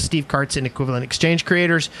 Those are the Steve Carts and Equivalent Exchange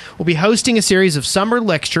creators. Will be hosting a series of summer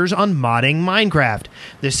lectures on modding Minecraft.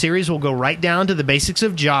 This series will go right down to the basics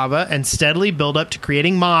of Java and steadily build up to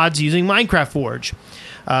creating mods using Minecraft Forge.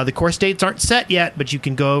 The course dates aren't set yet, but you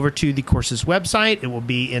can go over to the course's website. It will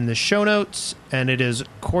be in the show notes, and it is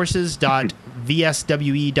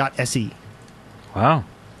courses.vswe.se. Wow.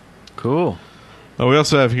 Cool. Oh, we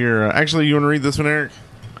also have here, actually, you want to read this one, Eric?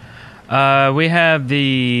 We have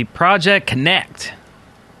the Project Connect.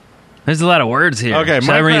 There's a lot of words here. Okay, Should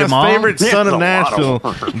I read them all? Minecraft's favorite son of Nashville,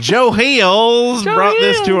 Joe Hales, brought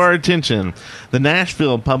this to our attention. The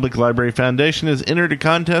Nashville Public Library Foundation has entered a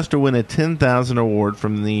contest to win a $10,000 award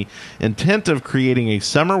from the intent of creating a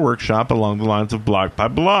summer workshop along the lines of Block by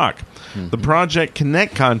Block. The Project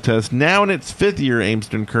Connect contest, now in its 5th year, aims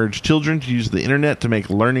to encourage children to use the internet to make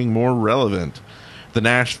learning more relevant. The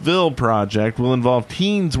Nashville Project will involve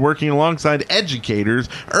teens working alongside educators,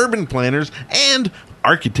 urban planners, and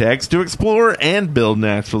architects to explore and build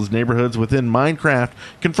Nashville's neighborhoods within Minecraft,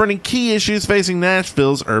 confronting key issues facing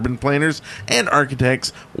Nashville's urban planners and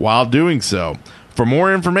architects while doing so. For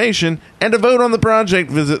more information and to vote on the project,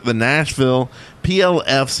 visit the Nashville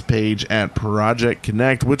PLF's page at Project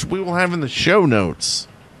Connect, which we will have in the show notes.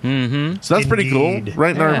 Mm-hmm. So that's pretty cool.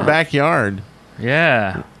 Right in our backyard.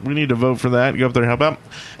 Yeah. We need to vote for that. Go up there and help out.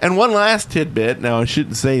 And one last tidbit. Now, I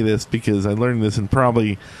shouldn't say this because I learned this in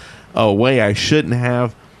probably a way I shouldn't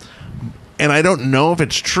have. And I don't know if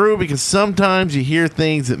it's true because sometimes you hear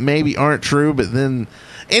things that maybe aren't true. But then,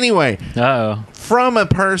 anyway, from a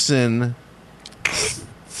person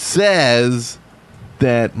says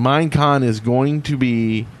that Minecon is going to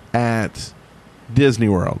be at Disney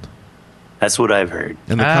World. That's what I've heard.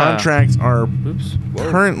 And the contracts are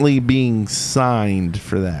currently being signed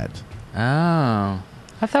for that. Oh.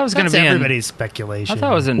 I thought it was going to be everybody's speculation. I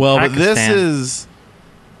thought it was in Well, Pakistan. but this is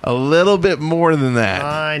a little bit more than that.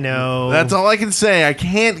 I know. That's all I can say. I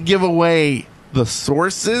can't give away the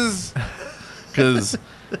sources because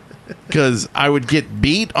I would get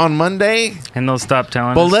beat on Monday. And they'll stop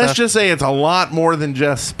telling But us let's stuff? just say it's a lot more than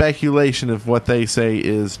just speculation if what they say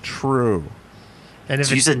is true. And if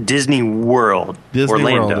So you said Disney World, Disney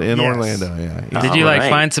Orlando. World in Yes. Orlando, yeah. Did you Alright.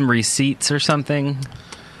 find some receipts or something?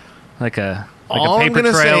 Like a All I'm paper going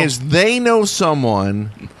to trail? say is they know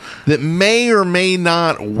someone that may or may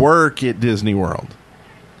not work at Disney World.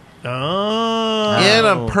 in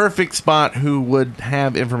a perfect spot who would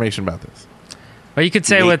have information about this. Well, you could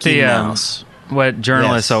say Mickey Mouse. what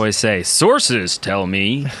journalists Yes. always say. Sources tell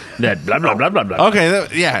me that blah, blah, blah, blah, blah. Okay,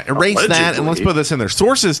 erase that and let's put this in there.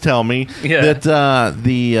 Sources tell me that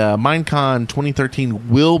the Minecon 2013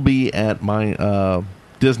 will be at my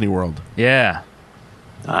Disney World. Yeah.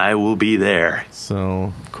 I will be there.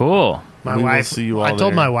 So cool. My we will wife. see you all I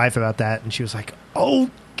told there. my wife about that, and she was like,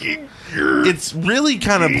 "Oh, it's really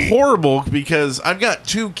kind of horrible because I've got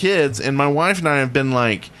 2 kids, and my wife and I have been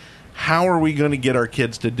like, how are we going to get our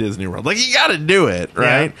kids to Disney World? Like, you got to do it,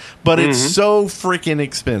 right? Yeah. But it's so freaking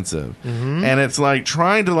expensive. And it's like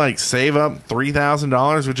trying to like save up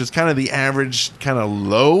 $3,000, which is kind of the average kind of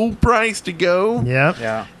low price to go.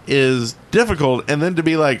 yeah." Is difficult, and then to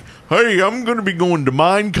be like, hey, I'm going to be going to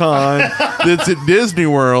Minecon that's at Disney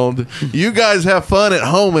World. You guys have fun at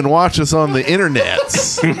home and watch us on the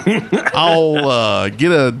internets. I'll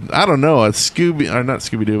get a Scooby, or not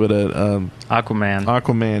Scooby-Doo, but a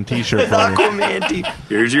Aquaman t-shirt for you. Aquaman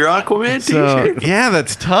Here's your Aquaman So, t-shirt. yeah,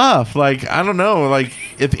 that's tough. Like, I don't know. Like,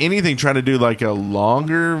 if anything, try to do like a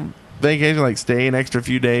longer vacation, like stay an extra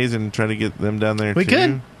few days and try to get them down there. We too.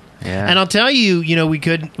 could. Yeah. And I'll tell you, we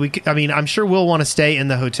could. I mean, I'm sure we'll want to stay in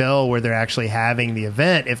the hotel where they're actually having the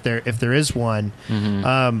event if there is one.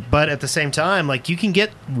 But at the same time, like you can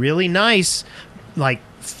get really nice, like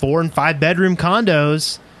 4 and 5 bedroom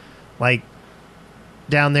condos, like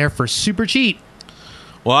down there for super cheap.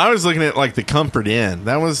 Well, I was looking at like the Comfort Inn.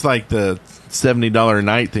 That was like the $70 a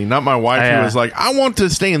night thing. Not my wife who was like, I want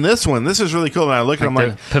to stay in this one. This is really cool. And I look at them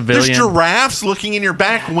like, pavilion. there's giraffes looking in your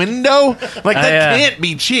back window? Like, that can't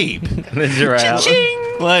be cheap. The giraffe.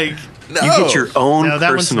 Like, no. You get your own No, that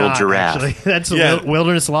one's personal not, giraffe. actually. That's a Yeah.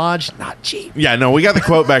 Wilderness Lodge. Not cheap. Yeah, no, we got the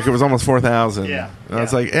quote back. It was almost $4,000. Yeah. And I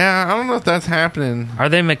was like, I don't know if that's happening. Are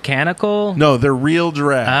they mechanical? No, they're real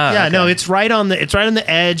giraffes. Yeah, okay. no, it's right on the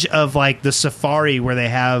edge of like the safari where they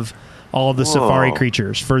have all the safari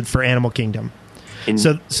creatures for Animal Kingdom. And,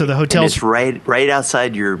 So the and hotel's it's right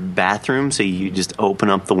outside your bathroom, so you just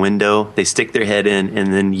open up the window, they stick their head in,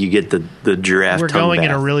 and then you get the giraffe we're tongue going bath.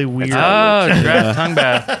 in a really weird. Oh, giraffe tongue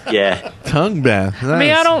bath. Yeah. Tongue bath. I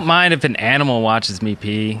mean, I don't mind if an animal watches me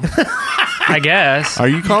pee. I guess. Are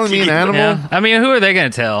you calling me an animal? Yeah. I mean, who are they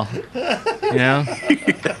going to tell? You know?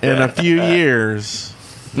 In a few years,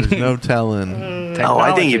 there's no telling. Oh,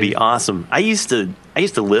 I think it'd be awesome. I used to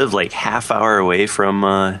live like half hour away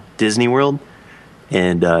from Disney World,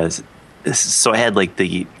 and so I had like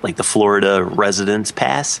the Florida residence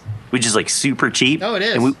pass, which is like super cheap. Oh, it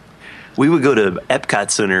is. And we would go to Epcot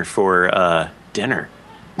Center for dinner.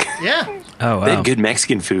 Yeah. Oh, They wow. had good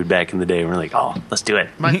Mexican food back in the day. And we're like, oh, let's do it.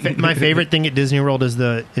 My favorite thing at Disney World is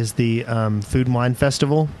the Food and Wine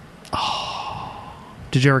Festival.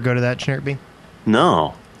 Did you ever go to that, GenerikB?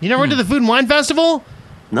 No, You never went to the Food and Wine Festival?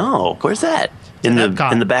 no. Where's that? In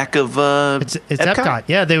Epcot. the back of It's Epcot.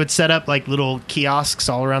 Yeah, they would set up like little kiosks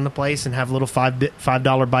all around the place and have little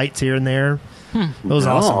 $5 bites here and there. It was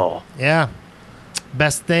No. awesome. Yeah,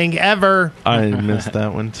 best thing ever. I missed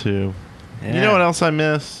that one too. Yeah. You know what else I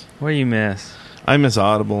miss? What do you miss? I miss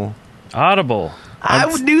Audible. Audible. I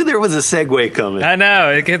knew there was a segue coming. I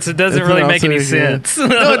know. It doesn't It's really make also any good. sense.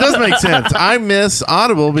 No, it does make sense. I miss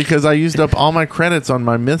Audible because I used up all my credits on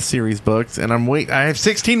my Myth series books, and I have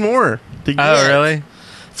 16 more to get. Oh, really?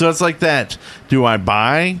 So it's like that. Do I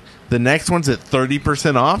buy the next one's at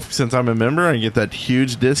 30% off since I'm a member? I get that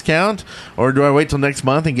huge discount, or do I wait till next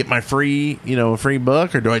month and get my free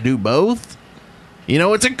book, or do I do both?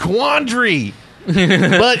 It's a quandary.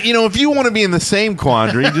 But, if you want to be in the same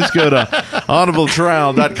quandary, just go to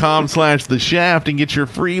audibletrial.com/The Shaft and get your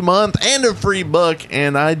free month and a free book.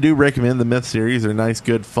 And I do recommend the Myth series. They're nice,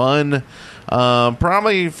 good, fun.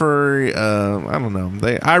 Probably for, I don't know.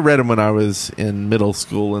 I read them when I was in middle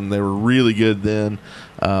school, and they were really good then.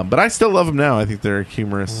 But I still love them now. I think they're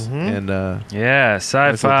humorous. And Yeah,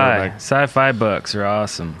 throwback. Sci-fi books are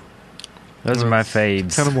awesome. Those are my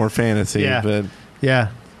faves. kind of more fantasy. Yeah. But Yeah,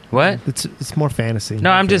 What? it's more fantasy.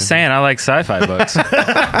 No, I'm just saying I like sci-fi books.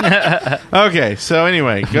 Okay, so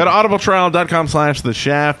anyway, go to audibletrial.com/The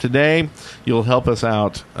Shaft today. You'll help us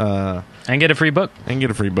out And get a free book. and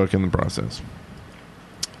get a free book in the process.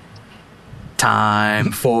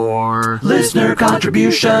 Time for listener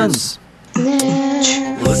contributions.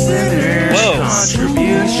 Listener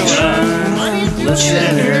contributions.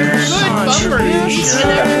 Listener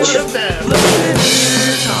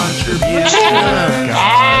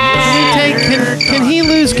Can he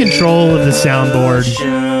lose control of the soundboard?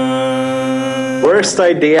 Worst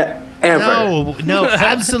idea ever. No,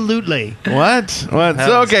 absolutely. What?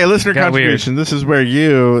 So, okay, listener got contribution. This is where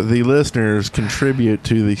you, the listeners, contribute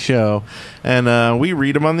to the show, and we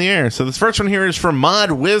read them on the air. So this first one here is from Mod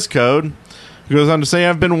Wizcode, who goes on to say,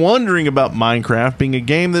 I've been wondering about Minecraft being a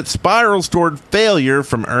game that spirals toward failure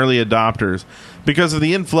from early adopters because of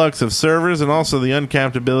the influx of servers and also the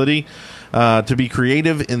uncapped ability to be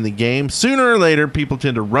creative in the game. Sooner or later, people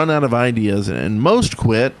tend to run out of ideas, and most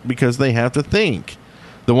quit because they have to think.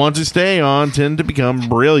 The ones who stay on tend to become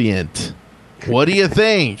brilliant. What do you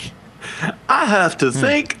think? I have to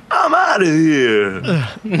think. I'm out of here.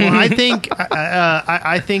 Well, I think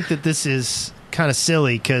I think that this is kind of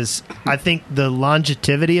silly because I think the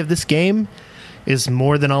longevity of this game is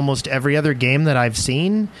more than almost every other game that I've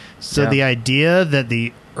seen. So the idea that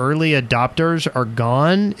the early adopters are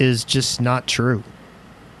gone is just not true.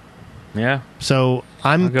 Yeah. So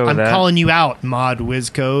I'm go with that. calling you out, Mod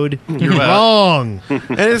Wizcode. You're wrong.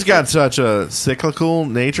 And it's got such a cyclical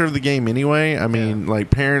nature of the game anyway. I mean, like,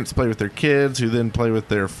 parents play with their kids, who then play with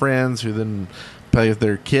their friends, who then play with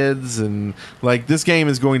their kids, and, like, this game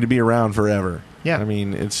is going to be around forever. Yeah. I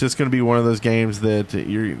mean, it's just going to be one of those games that Yeah,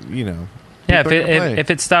 people are gonna play. if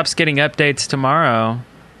it stops getting updates tomorrow,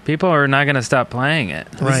 people are not going to stop playing it.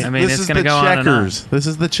 Right. I mean, this it's is going to the go on and on. checkers. This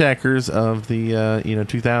is the checkers of the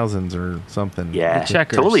 2000s or something. Yeah, The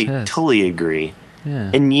checkers, yes. totally agree.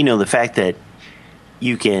 Yeah. And the fact that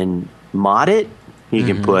you can mod it, you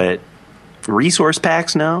can put resource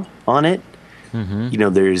packs now on it.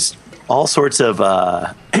 There's all sorts of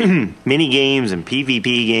mini games and PvP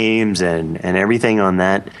games and everything on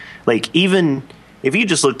that. Like, even if you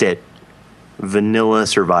just looked at vanilla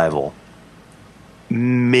survival,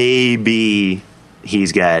 maybe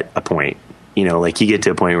he's got a point. Like, you get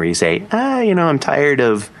to a point where you say, I'm tired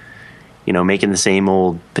of making the same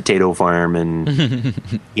old potato farm and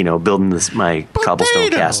building my cobblestone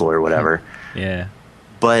castle or whatever. Yeah.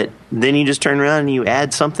 But then you just turn around and you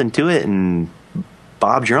add something to it, and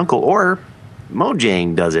Bob's your uncle or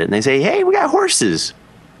Mojang does it, and they say, hey, we got horses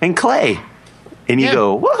and clay, and you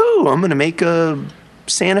go, woohoo, I'm gonna make a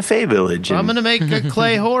Santa Fe village. I'm going to make a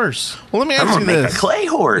clay horse. Well, let me ask I'm you gonna make this. a clay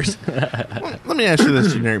horse. Let me ask you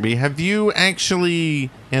this, GenerikB. Have you actually,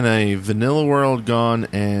 in a vanilla world, gone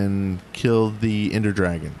and killed the Ender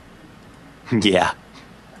Dragon? Yeah.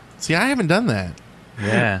 See, I haven't done that.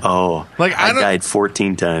 Yeah. Oh, Like, I I don't- died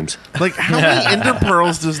 14 times. Like, how many Ender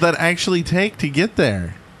Pearls does that actually take to get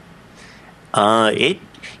there?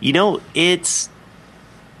 It's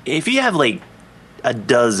if you have like a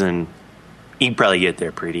dozen, you can probably get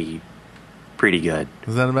there pretty good.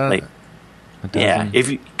 Is that about Like, it? yeah, if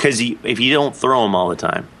you don't throw them all the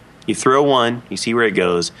time, you throw one, you see where it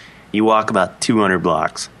goes, you walk about 200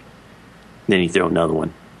 blocks, then you throw another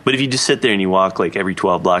one. But if you just sit there and you walk like every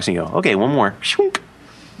 12 blocks and you go, okay, one more,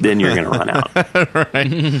 then you're gonna run out.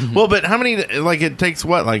 Right. Well, but how many, like, it takes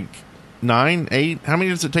what, like 9, 8? How many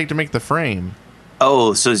does it take to make the frame?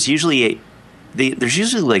 Oh, so it's usually there's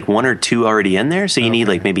usually like one or two already in there, so you need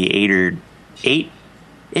like maybe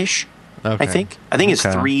 8-ish. Okay. I think it's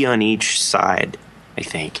Okay. 3 on each side. I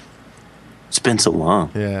think it's been so long.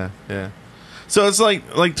 Yeah. So it's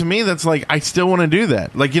like to me, that's like, I still want to do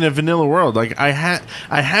that. Like, in a vanilla world, like, I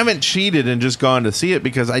haven't cheated and just gone to see it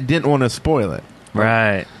because I didn't want to spoil it.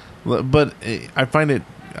 Right. But I find it,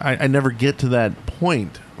 I never get to that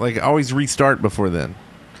point. Like, I always restart before then.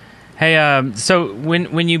 Hey, so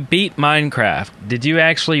when you beat Minecraft, did you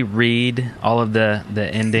actually read all of the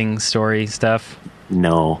ending story stuff?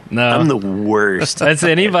 No, I'm the worst. Has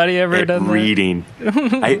anybody ever at done that? reading.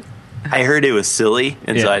 I heard it was silly,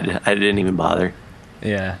 and so Yeah. I didn't even bother.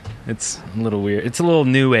 Yeah, it's a little weird. It's a little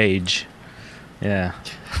new age. Yeah.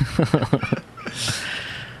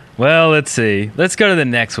 Well, let's see. Let's go to the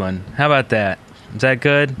next one. How about that? Is that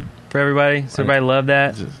good for everybody? Does everybody love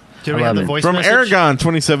that? Do I we have love the it. voice From message? Aragon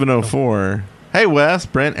 2704. Hey, Wes,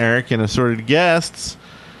 Brent, Eric, and assorted guests.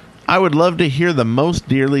 I would love to hear the most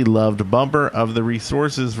dearly loved bumper of the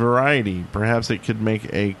resources variety. Perhaps it could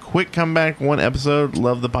make a quick comeback, one episode.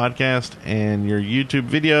 Love the podcast and your YouTube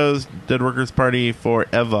videos. Dead Workers Party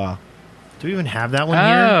forever. Do we even have that one here?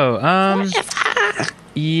 Oh,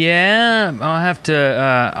 yeah. I'll have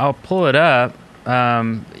to. I'll pull it up.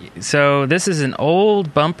 So this is an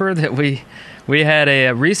old bumper that we had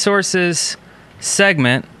a resources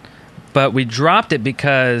segment, but we dropped it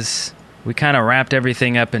because we kind of wrapped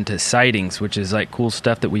everything up into sightings, which is like cool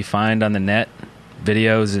stuff that we find on the net,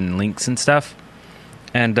 videos and links and stuff.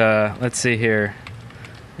 And let's see here.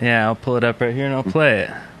 Yeah, I'll pull it up right here and I'll play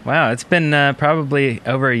it. Wow, it's been probably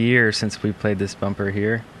over a year since we played this bumper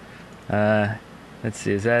here. Let's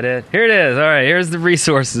see, is that it? Here it is. All right, here's the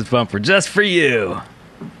resources bumper just for you.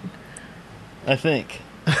 I think.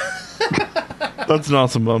 That's an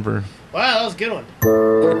awesome bumper. Wow, that was a good one.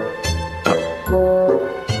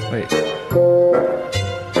 Wait.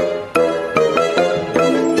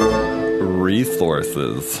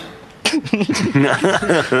 Resources.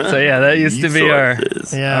 So yeah, that used to be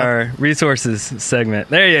Resources. our resources segment.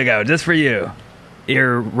 There you go, just for you.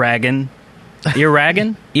 Earraggin.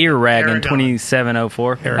 Earraggin? Earraggin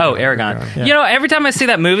 2704. Oh, Aragon. Yeah. You know, every time I see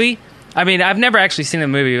that movie, I mean, I've never actually seen the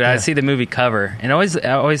movie, but I see the movie cover, and I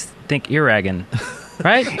always think Earraggin.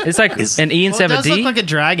 Right? It's like an E Well, instead it of does a D. look like a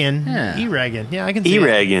dragon. Yeah. E-Ragon. Yeah, I can see it.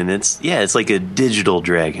 E-Ragon. It's like a digital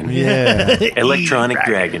dragon. Yeah. Electronic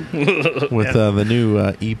dragon. With the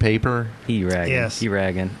new e-paper. Earraggin. Yes.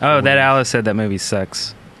 Earraggin. Oh, that Alice said that movie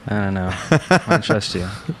sucks. I don't know. I don't trust you.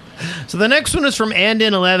 So the next one is from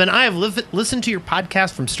Andin11. I have listened to your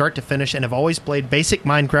podcast from start to finish and have always played basic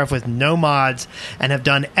Minecraft with no mods and have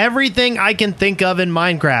done everything I can think of in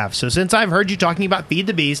Minecraft. So since I've heard you talking about Feed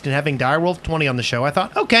the Beast and having Direwolf 20 on the show, I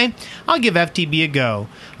thought, okay, I'll give FTB a go.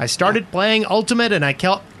 I started playing Ultimate and I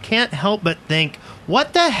can't help but think,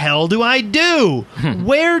 what the hell do I do?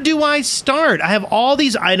 Where do I start? I have all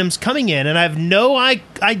these items coming in and I have no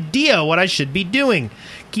idea what I should be doing.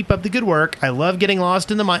 Keep up the good work. I love getting lost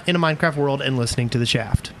in a Minecraft world and listening to the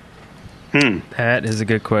Shaft. That is a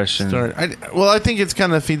good question. I think it's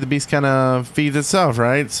kind of Feed the Beast kind of feeds itself,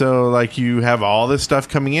 right? So, like, you have all this stuff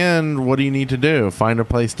coming in. What do you need to do? Find a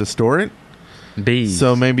place to store it? Bees.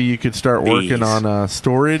 So maybe you could start working Bees. on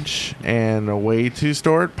storage and a way to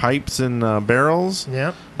store it, pipes and barrels.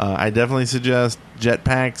 Yep. I definitely suggest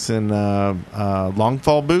jetpacks and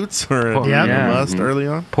longfall boots or a Yeah. must early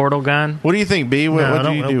on. Portal gun. What do you think, B? What, No, I what do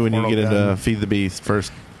don't you know do when you portal get into gun. Feed the Beast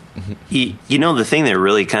first? You know, the thing that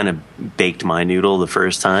really kind of baked my noodle the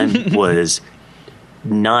first time was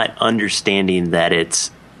not understanding that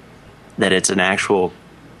it's an actual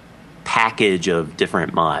package of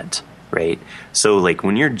different mods, right? So, like,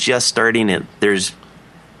 when you're just starting it, there's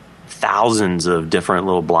thousands of different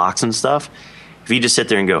little blocks and stuff. If you just sit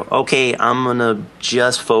there and go, okay, I'm going to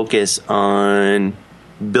just focus on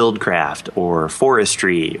buildcraft or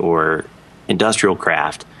forestry or industrial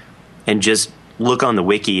craft and just look on the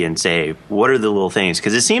wiki and say, what are the little things?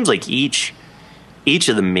 Because it seems like each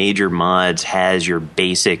of the major mods has your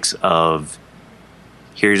basics of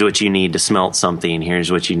here's what you need to smelt something,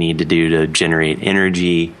 here's what you need to do to generate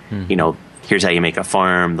energy, you know, here's how you make a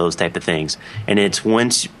farm, those type of things. And it's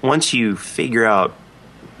once you figure out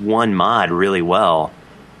one mod really well,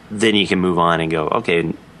 then you can move on and go,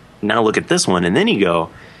 okay, now look at this one. And then you go,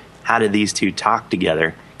 how do these two talk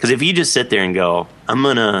together? Because if you just sit there and go, I'm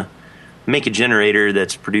going to make a generator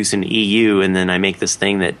that's producing EU, and then I make this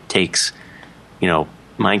thing that takes, you know,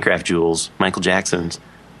 Minecraft jewels, Michael Jackson's,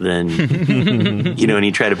 then, you know, and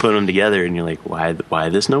you try to put them together and you're like, why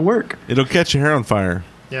this no work? It'll catch your hair on fire.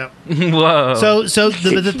 Yep. Whoa. So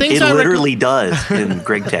the things It I literally does in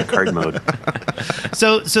Greg Tech hard mode.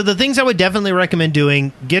 So the things I would definitely recommend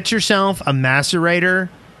doing: get yourself a macerator,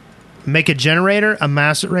 make a generator, a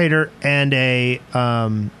macerator, and a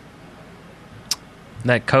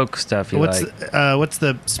that Coke stuff you what's like.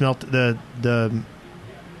 the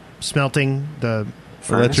smelting the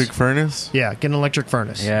furnace? Electric furnace? Yeah, get an electric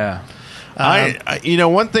furnace. Yeah. I you know,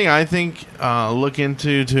 one thing I think look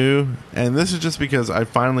into too, and this is just because I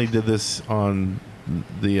finally did this on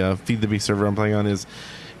the Feed the Beast server I'm playing on, is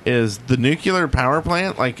the nuclear power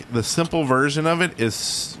plant. Like, the simple version of it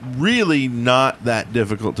is really not that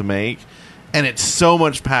difficult to make, and it's so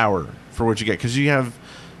much power for what you get, because you have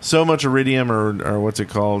so much iridium or what's it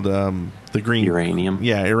called, the green Uranium.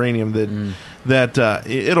 Yeah, uranium that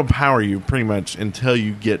it'll power you pretty much until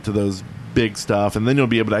you get to those big stuff, and then you'll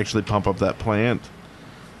be able to actually pump up that plant.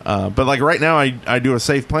 But like right now, I do a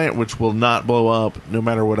safe plant which will not blow up no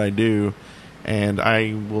matter what I do, and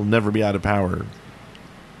I will never be out of power.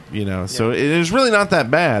 You know, so it is really not that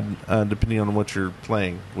bad, depending on what you're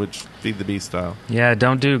playing, which Feed the Beast style. Yeah,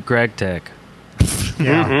 don't do Greg Tech.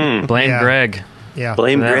 Yeah. Blame Yeah. Greg. Yeah.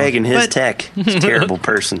 Blame That Greg and his But- tech. He's a terrible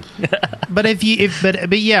person. But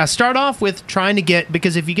yeah, start off with trying to get,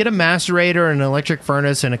 because if you get a macerator, an electric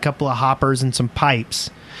furnace, and a couple of hoppers and some pipes,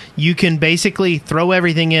 you can basically throw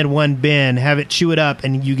everything in one bin, have it chew it up,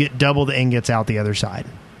 and you get double the ingots out the other side.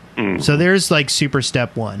 So there's like super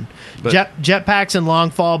step one. But- Jetpacks and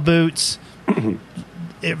long fall boots,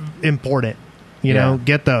 important. You know,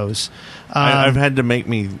 get those. I've had to make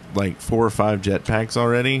me like 4 or 5 jetpacks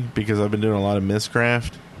already because I've been doing a lot of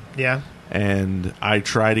Mistcraft. Yeah. And I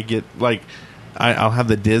try to get, like, I'll have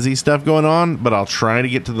the dizzy stuff going on, but I'll try to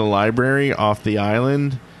get to the library off the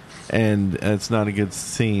island, and it's not a good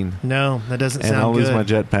scene. No, that doesn't And sound I'll good. lose my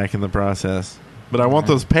jetpack in the process. but I want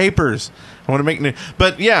those papers. I want to make new.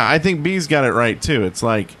 But yeah, I think B's got it right too. It's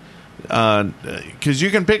like, because you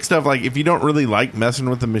can pick stuff like if you don't really like messing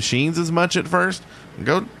with the machines as much at first,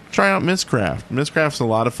 go try out Mistcraft. Mistcraft's a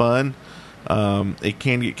lot of fun. It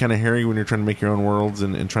can get kind of hairy when you're trying to make your own worlds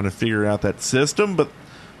and trying to figure out that system, but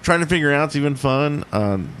trying to figure out's even fun.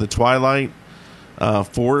 The Twilight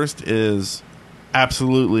Forest is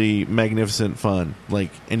absolutely magnificent fun. Like,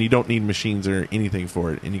 and you don't need machines or anything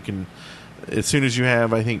for it. And you can, as soon as you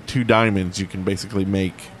have, I think, 2 diamonds, you can basically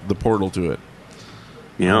make the portal to it.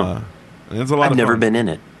 Yeah, it's a lot. I've never been in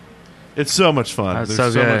it. It's so much fun. That's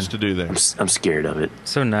There's so good. much to do there. I'm scared of it.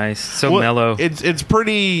 So nice, so mellow. It's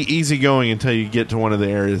pretty easy going until you get to one of the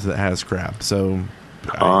areas that has crap. So,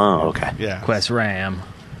 okay. Yeah, Quest Ram.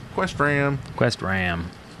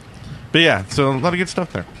 But yeah, so a lot of good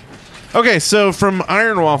stuff there. Okay, so from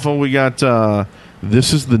Iron Waffle, we got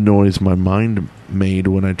this is the noise my mind made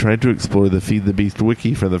when I tried to explore the Feed the Beast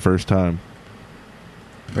wiki for the first time.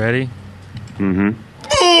 Ready? Mm-hmm.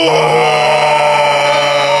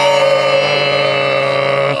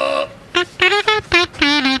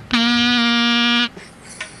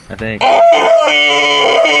 I think.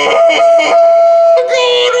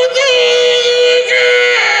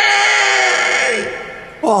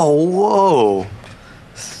 Oh, whoa.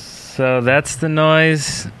 So that's the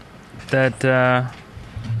noise that he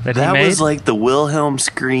That made? was like the Wilhelm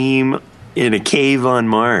scream in a cave on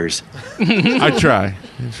Mars. I try.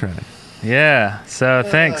 Yeah. So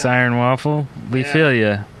thanks, Iron Waffle. We feel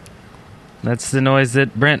you. That's the noise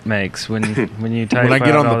that Brent makes when you type. When I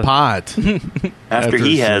get out on all the pot. After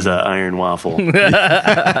he has an iron waffle. Okay,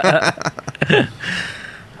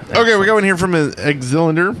 we're going here from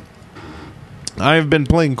Exilander. I've been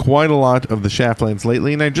playing quite a lot of the Shaftlands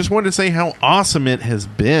lately, and I just wanted to say how awesome it has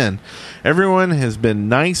been. Everyone has been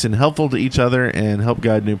nice and helpful to each other and help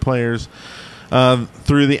guide new players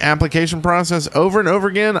through the application process over and over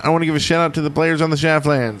again. I want to give a shout out to the players on the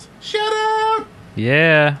Shaftlands. Shout out!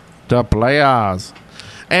 Yeah. The players.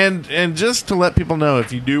 And just to let people know,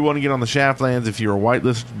 if you do want to get on the Shaftlands, if you were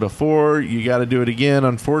whitelisted before, you got to do it again,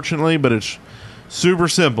 unfortunately, but it's super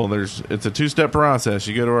simple. It's a 2-step process.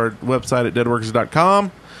 You go to our website at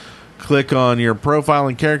deadworkers.com, click on your profile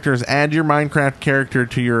and characters, add your Minecraft character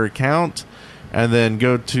to your account, and then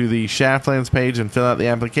go to the Shaftlands page and fill out the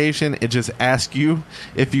application. It just asks you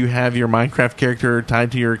if you have your Minecraft character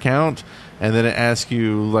tied to your account, and then it asks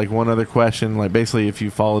you like one other question, like basically if you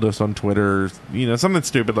followed us on Twitter, or, something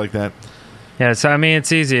stupid like that. Yeah, so I mean,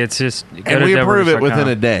 it's easy. It's just go And to we approve it deadworkers.com. within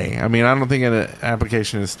a day. I mean, I don't think an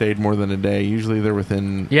application has stayed more than a day. Usually they're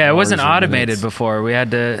within Yeah, it wasn't hours or automated minutes. before. We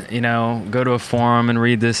had to, go to a forum and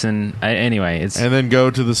read this. And anyway, it's And then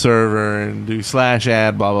go to the server and do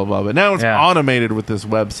 /ad, blah, blah, blah. But now it's automated with this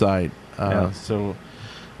website. So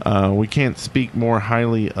we can't speak more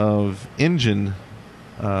highly of Engine.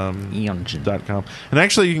 .com. And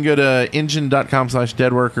actually, you can go to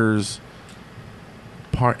engine.com/deadworkers.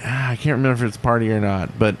 I can't remember if it's party or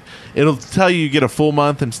not, but it'll tell you get a full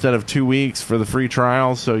month instead of 2 weeks for the free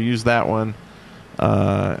trial, so use that one.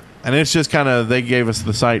 And it's just kind of, they gave us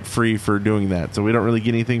the site free for doing that, so we don't really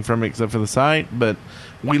get anything from it except for the site, but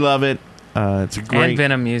we love it. It's a great... And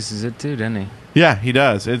Venom uses it too, doesn't he? Yeah, he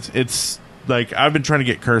does. It's like, I've been trying to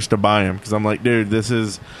get Cursed to buy him, because I'm like, dude, this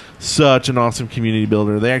is such an awesome community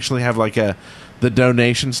builder. They actually have like the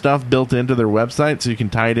donation stuff built into their website, so you can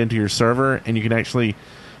tie it into your server, and you can actually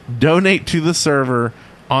donate to the server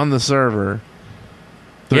on the server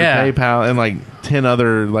through PayPal and like 10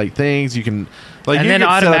 other like things. You can and you then can set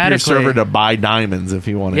up your automatically- server to buy diamonds if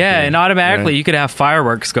you want to. Yeah, and automatically you could have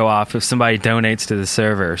fireworks go off if somebody donates to the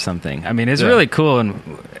server or something. I mean, it's Yeah. really cool and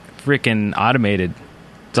freaking automated.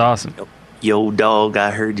 It's awesome. Yo, dog, I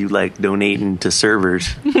heard you like donating to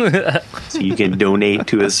servers. So you can donate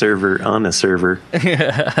to a server on a server.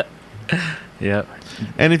 Yep.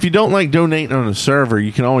 And if you don't like donating on a server,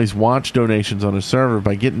 you can always watch donations on a server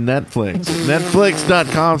by getting Netflix.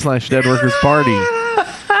 Netflix.com/deadworkersparty.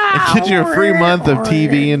 It gets you a free month of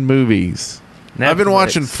TV and movies. I've been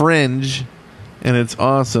watching Fringe, and it's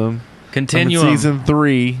awesome. Continuum. I'm in season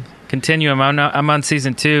 3. Continuum. I'm on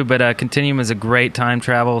season 2, but Continuum is a great time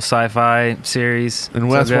travel sci-fi series. And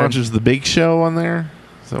Wes So good. watches The Big Show on there.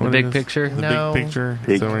 Is that The what Big it is? Picture? The No. Big Picture.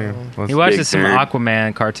 Big- He watches some Nerd.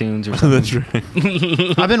 Aquaman cartoons or something. That's right.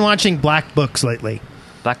 I've been watching Black Books lately.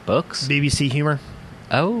 Black Books? BBC Humor.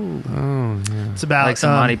 Oh. It's about Like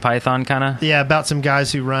some Monty Python kind of? Yeah, about some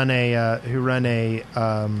guys who run a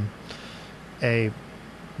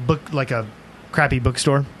book, like a crappy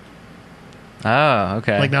bookstore. Oh,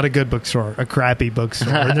 okay. Like not a good bookstore, a crappy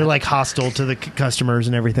bookstore. And they're like hostile to the customers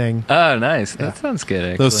and everything. Oh, nice. That sounds good,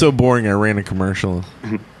 actually. That was so boring, I ran a commercial.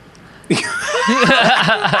 Is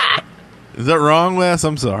that wrong, Wes?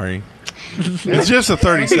 I'm sorry. It's just a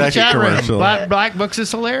 30-second Chat room. commercial. Black Books is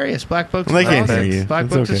hilarious. Black Books They is can't awesome. hear you. Black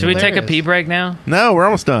It's Books okay. is Should we take a hilarious. pee break now? No, we're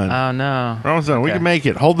almost done. Oh, no. We're almost done. We Okay. can make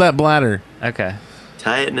it. Hold that bladder. Okay.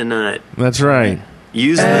 Tie it in a knot. That's right.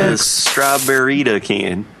 Use the strawberryta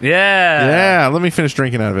can. Yeah. Yeah, let me finish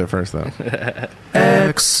drinking out of it first, though.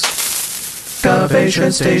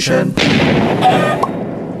 Excavation station.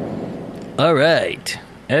 All right.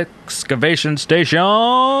 Excavation station.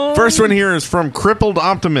 First one here is from Crippled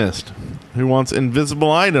Optimist, who wants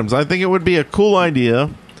invisible items. I think it would be a cool idea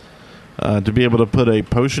to be able to put a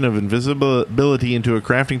potion of invisibility into a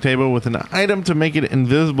crafting table with an item to make it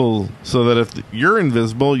invisible, so that if you're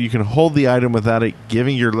invisible, you can hold the item without it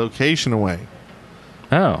giving your location away.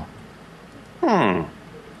 Oh.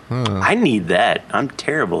 I need that. I'm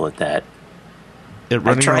terrible at that. I've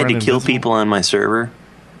Running tried to around kill invisible? people on my server,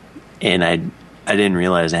 and I didn't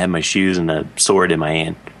realize I had my shoes and a sword in my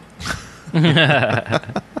hand.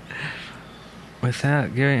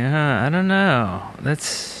 Without giving... I don't know.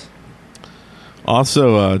 That's...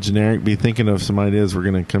 Also, Generic, be thinking of some ideas. We're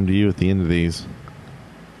going to come to you at the end of these.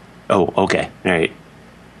 Oh, okay. All right.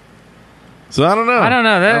 So I don't know. I don't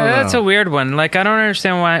know. That's know. a weird one. Like, I don't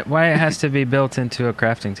understand why it has to be built into a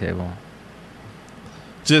crafting table.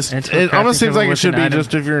 Just Into a it almost crafting seems like table it should with be an item.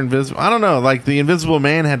 just if you're invisible. I don't know. Like the Invisible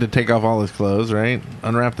Man had to take off all his clothes, right?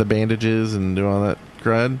 Unwrap the bandages and do all that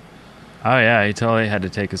crud. Oh, yeah. He totally had to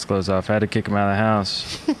take his clothes off. I had to kick him out of the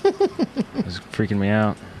house. It was freaking me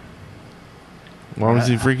out. Why was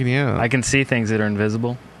he freaking you out? I can see things that are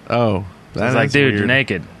invisible. Oh, I was like, dude, you're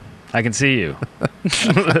naked. I can see you.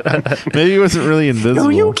 Maybe he wasn't really invisible. No,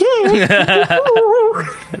 you can't.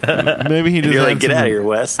 Maybe he just You're had like, get some- out of here,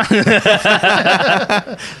 Wes. The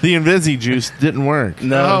Invisi juice didn't work.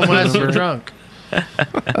 Oh, when I was so drunk.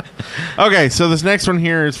 Okay, so this next one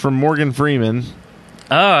here is from Morgan Freeman.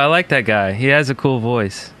 Oh, I like that guy. He has a cool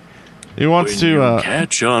voice. He wants to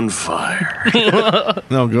catch on fire. no,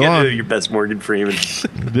 go You gotta do on, your best Morgan Freeman.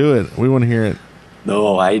 do it. We want to hear it.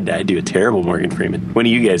 No, I do a terrible Morgan Freeman. When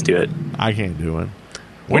do you guys do it? I can't do it.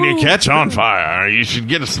 When you catch on fire, you should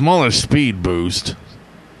get a smaller speed boost.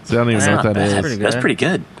 So I don't even know what that That's is. pretty good. That's pretty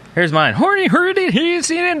good. Here's mine. Horny, hurdy,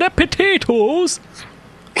 he's in the potatoes.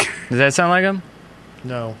 Does that sound like him?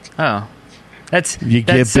 No. Oh. That's You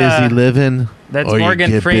get that's, busy living. That's or you Morgan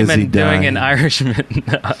get Freeman busy doing an dying. Irishman.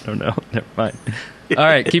 No, I don't know. Never mind. All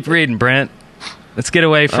right, keep reading, Brent. Let's get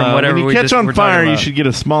away from whatever when you we catch just on were fire, talking you about. should get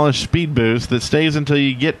a smallish speed boost that stays until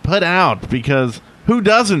you get put out. Because who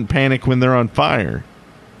doesn't panic when they're on fire?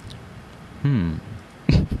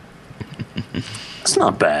 It's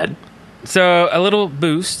not bad. So a little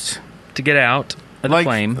boost to get out of the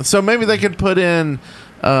flame. So maybe they could put in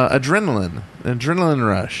adrenaline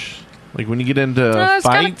rush. Like when you get into That's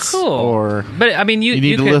kinda fights, cool. or But I mean, you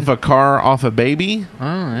need to could, lift a car off a baby. Oh,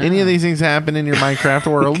 yeah. Any of these things happen in your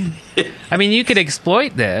Minecraft world? I mean, you could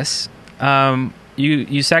exploit this.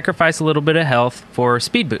 You sacrifice a little bit of health for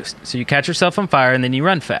speed boost. So you catch yourself on fire and then you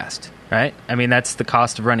run fast, right? I mean, that's the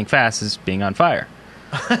cost of running fast is being on fire.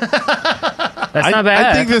 That's not bad.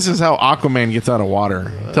 I think this is how Aquaman gets out of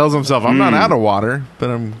water. Tells himself, "I'm not out of water, but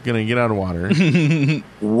I'm gonna get out of water."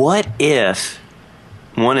 What if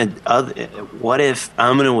what if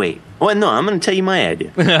I'm gonna wait? Well, no, I'm gonna tell you my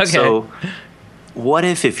idea. Okay. So, what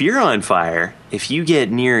if you're on fire? If you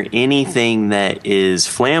get near anything that is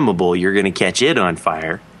flammable, you're gonna catch it on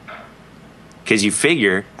fire. Because you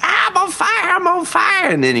figure, I'm on fire,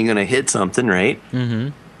 and then you're gonna hit something, right? Mm-hmm.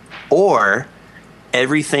 Or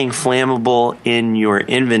everything flammable in your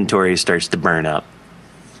inventory starts to burn up.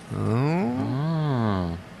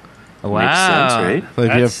 Wow. Makes sense, right? Like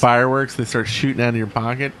if you have fireworks, they start shooting out of your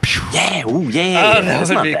pocket. Yeah, ooh, yeah. Oh, that That's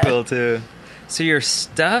would not be bad. cool too. So your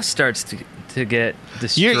stuff starts to get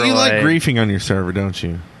destroyed. You like griefing on your server, don't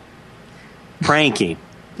you? Pranking.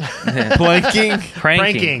 Planking.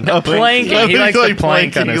 pranking. Oh, Planking. He likes to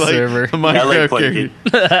plank on planking, his like server. a I like Minecraft planking.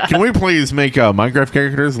 character. Can we please make Minecraft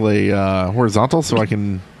characters lay horizontal so I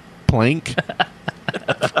can plank?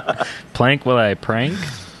 Plank while I prank?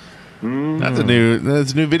 That's a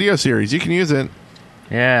new video series. You can use it.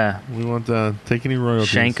 Yeah. We won't take any royalties.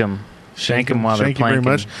 Shank them. Shank them while Thank you they're very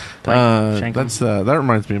planking. much. Shank 'em. That's that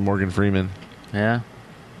reminds me of Morgan Freeman. Yeah.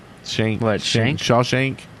 Shank. What, shank?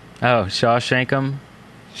 Shawshank. Oh, Shawshank them?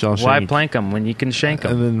 Shawshank. Why plank them when you can shank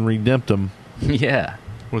them? And then redempt them. Yeah.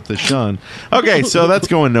 with the shun. Okay, so that's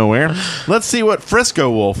going nowhere. Let's see what Frisco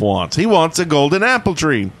Wolf wants. He wants a golden apple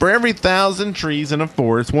tree. For every 1,000 trees in a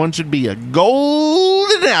forest, one should be a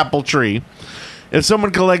golden apple tree. If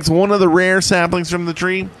someone collects one of the rare saplings from the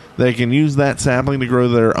tree, they can use that sapling to grow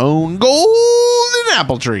their own golden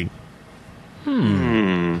apple tree.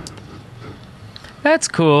 That's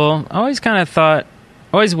cool. I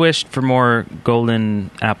always wished for more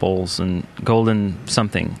golden apples and golden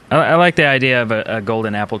something. I like the idea of a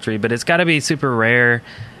golden apple tree, but it's got to be super rare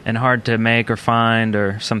and hard to make or find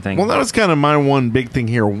or something. Well, that was kind of my one big thing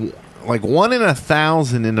here. Like 1 in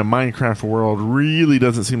 1,000 in the Minecraft world really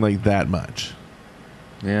doesn't seem like that much.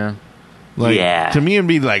 Yeah. Like, Yeah. to me, it'd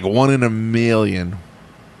be like 1 in 1,000,000.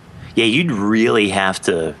 Yeah, you'd really have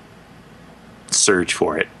to search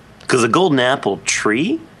for it. Because a golden apple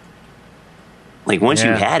tree, like once you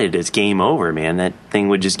Yeah. had it, it's game over, man. That thing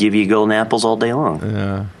would just give you golden apples all day long.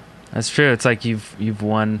 Yeah. That's true. It's like you've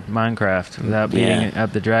won Minecraft without beating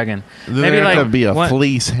up the dragon. There have to be a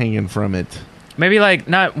fleece hanging from it. Maybe like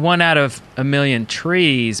not 1 out of 1,000,000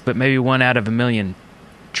 trees, but maybe 1 out of 1,000,000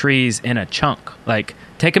 trees in a chunk. Like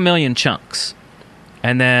take 1,000,000 chunks,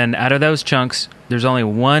 and then out of those chunks, there's only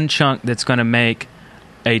one chunk that's going to make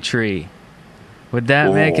a tree. Would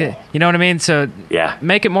that make it? You know what I mean? So Yeah.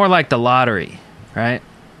 make it more like the lottery, right?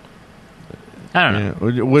 I don't know.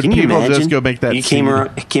 Yeah. Would Can you people imagine? just go make that You seed?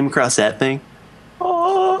 came across that thing?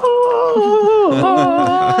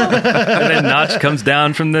 And then Notch comes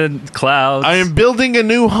down from the clouds. I am building a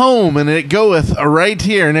new home, and it goeth right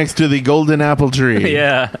here next to the golden apple tree.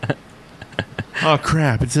 Yeah. Oh,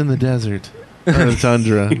 crap. It's in the desert. Or the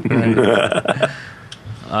tundra.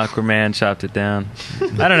 Aquaman chopped it down.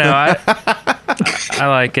 I don't know. I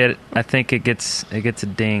like it. I think it gets a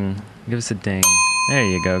ding. Give us a ding. There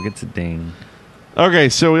you go. Gets a ding. Okay,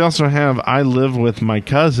 so we also have I Live With My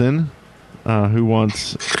Cousin, who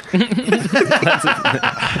wants...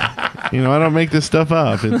 I don't make this stuff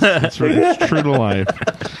up. It's true to life.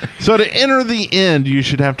 So to enter the end, you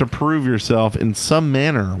should have to prove yourself in some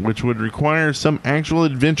manner, which would require some actual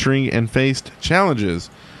adventuring and faced challenges.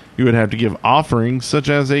 You would have to give offerings such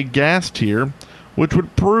as a ghast tier, which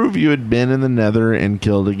would prove you had been in the nether and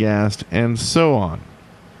killed a ghast, and so on.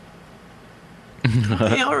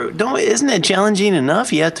 Isn't it challenging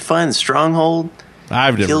enough? You have to find the stronghold.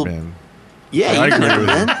 I've never been. Yeah, I you've agree never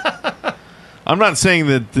with been. I'm not saying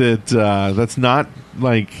that that's not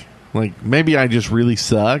like maybe I just really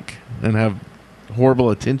suck and have horrible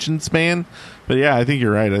attention span, but yeah, I think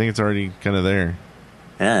you're right. I think it's already kind of there.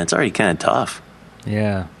 Yeah, it's already kind of tough.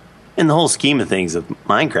 Yeah. In the whole scheme of things of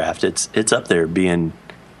Minecraft, it's up there being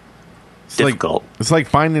difficult. It's like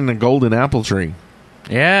finding a golden apple tree.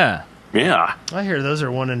 Yeah. Yeah. I hear those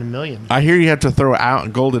are 1 in 1,000,000. I hear you have to throw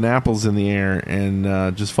out golden apples in the air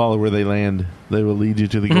and just follow where they land. They will lead you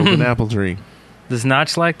to the golden apple tree. Does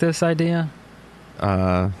Notch like this idea?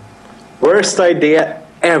 Worst idea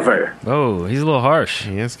ever. Oh, he's a little harsh.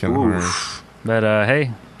 He is kind of harsh. But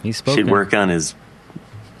hey, he's spoken. Should work on his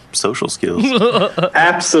social skills.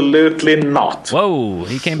 Absolutely not. Whoa,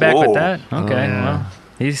 he came back with Whoa. that. Okay, yeah. well,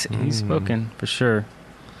 he's spoken for sure.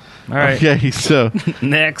 All right. Okay, so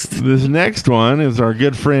Next. this next one is our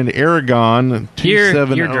good friend Aragon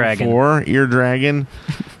 2704 Ear Dragon,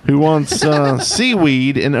 who wants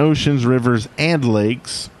seaweed in oceans, rivers, and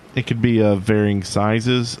lakes. It could be of varying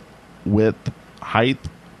sizes, width, height,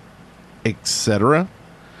 etc.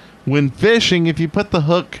 When fishing, if you put the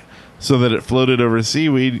hook so that it floated over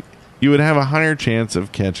seaweed, you would have a higher chance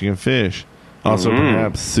of catching a fish. Also,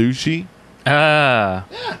 perhaps sushi.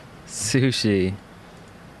 Sushi.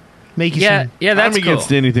 Make you Yeah, some. yeah, that's I'm cool.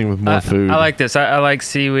 against anything with more food. I like this. I like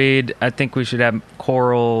seaweed. I think we should have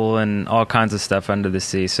coral and all kinds of stuff under the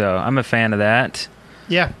sea. So I'm a fan of that.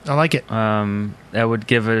 Yeah, I like it. That would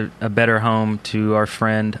give a better home to our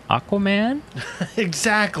friend Aquaman.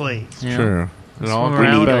 Exactly. Yeah. Sure. It all Swim We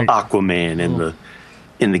comes need around. back. Aquaman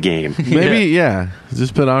in the game. Maybe, yeah.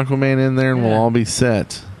 Just put Aquaman in there and we'll Yeah. all be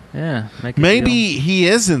set. Yeah. Make it Maybe he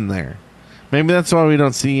is in there. Maybe that's why we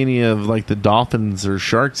don't see any of like the dolphins or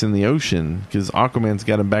sharks in the ocean, because Aquaman's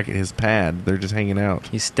got him back at his pad. They're just hanging out.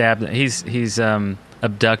 He stabbed. He's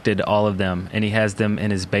abducted all of them, and he has them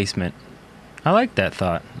in his basement. I like that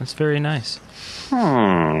thought. That's very nice. You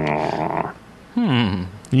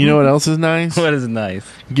know what else is nice? What is nice?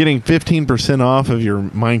 Getting 15% off of your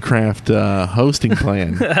Minecraft hosting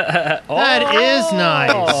plan. That is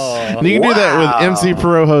nice. And you can do that with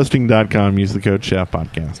mcprohosting.com. Use the code Chef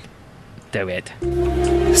Podcast. Do it.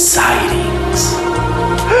 Sightings.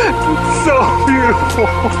 So beautiful.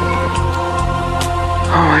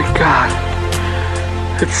 Oh my god.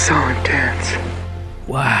 It's so intense.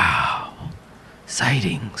 Wow.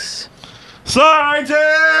 Sightings. Sightings!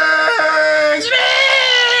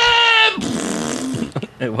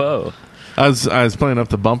 Whoa. I was playing up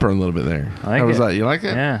the bumper a little bit there. I like How was it. that? You like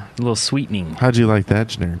it? Yeah, a little sweetening. How'd you like that,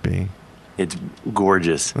 Generic B? It's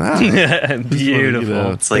gorgeous.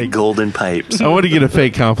 Beautiful. It's like golden pipes. I want to get a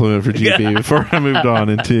fake compliment for GP before I moved on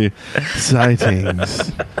into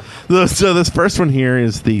sightings. So this first one here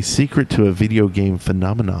is the secret to a video game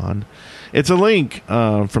phenomenon. It's a link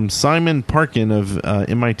from Simon Parkin of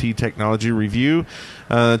MIT Technology Review.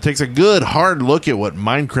 Takes a good hard look at what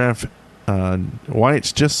Minecraft, why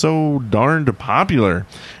it's just so darned popular,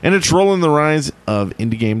 and its role in the rise of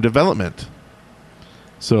indie game development.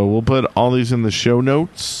 So we'll put all these in the show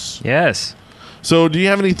notes. Yes. So do you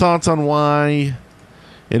have any thoughts on why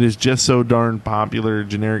it is just so darn popular,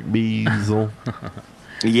 Generic Beazle?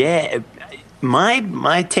 Yeah,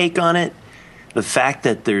 my take on it, the fact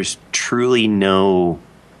that there's truly no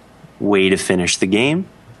way to finish the game,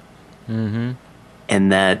 and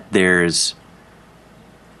that there's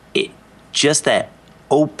just that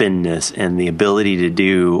openness and the ability to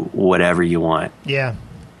do whatever you want. Yeah.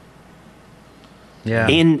 Yeah.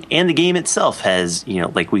 And the game itself has,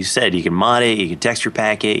 like we said, you can mod it, you can texture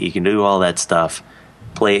pack it, you can do all that stuff.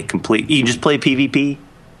 Play it complete. You can just play PvP.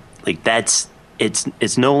 Like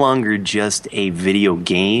it's no longer just a video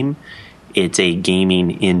game. It's a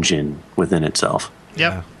gaming engine within itself.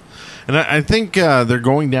 Yep. Yeah. And I think they're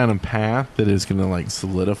going down a path that is going to like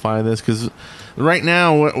solidify this, because right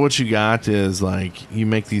now what you got is like you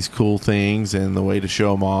make these cool things, and the way to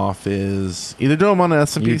show them off is either do them on an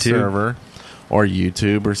SMP server or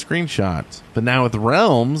YouTube or screenshots. But now with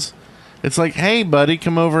Realms, it's like, hey, buddy,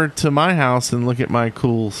 come over to my house and look at my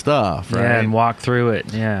cool stuff. Right? Yeah, and walk through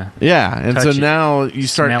it. Yeah. Yeah, and Touch so it. now you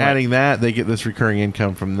start Smell adding that. They get this recurring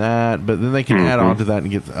income from that, but then they can add on to that and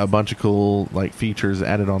get a bunch of cool like features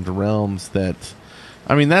added onto Realms that...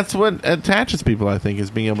 I mean, that's what attaches people, I think,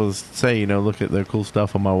 is being able to say, look at the cool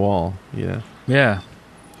stuff on my wall. Yeah. Yeah.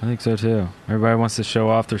 I think so, too. Everybody wants to show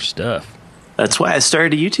off their stuff. That's why I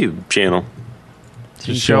started a YouTube channel.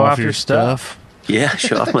 Just show off your stuff. Yeah,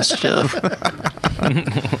 show off my stuff.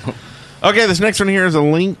 Okay, this next one here is a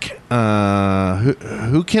link.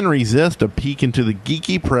 Who can resist a peek into the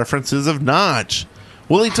geeky preferences of Notch?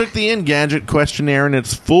 Well, he took the Engadget questionnaire, and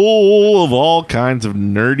it's full of all kinds of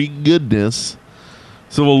nerdy goodness.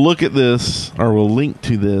 So we'll look at this, or we'll link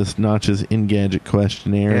to this Notch's Engadget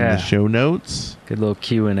questionnaire in the show notes. Good little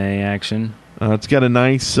Q&A action. It's got a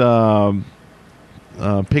nice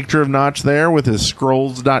picture of Notch there with his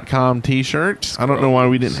Scrolls.com t-shirt. I don't know why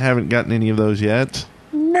we haven't gotten any of those yet.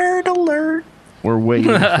 Nerd alert. We're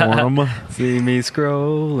waiting for them. See me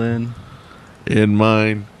scrolling. In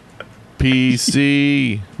my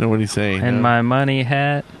PC. No, what do you say? And my money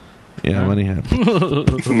hat. Yeah, money hat.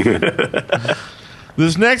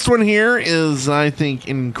 This next one here is, I think,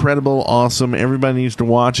 incredible, awesome. Everybody needs to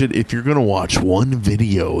watch it. If you're going to watch one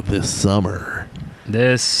video this summer,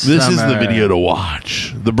 this is the video to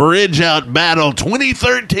watch. The Bridge Out Battle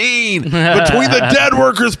 2013 between the Dead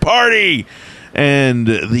Workers Party and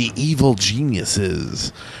the Evil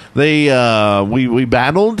Geniuses. We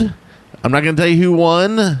battled. I'm not going to tell you who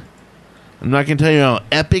won. I'm not going to tell you how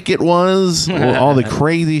epic it was, or all the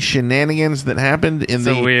crazy shenanigans that happened in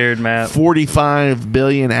the weird map. 45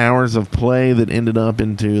 billion hours of play that ended up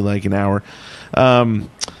into like an hour.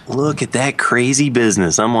 Look at that crazy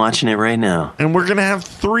business. I'm watching it right now. And we're going to have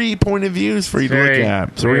 3 point of views for you to look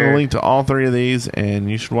at. So we're going to link to all 3 of these, and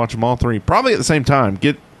you should watch them all 3. Probably at the same time.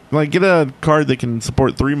 Get a card that can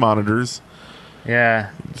support 3 monitors. Yeah.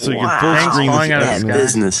 So you can full screen that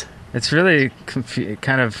business. It's really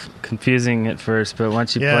kind of confusing at first, but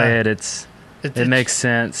once you play it, it makes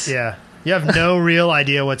sense. Yeah. You have no real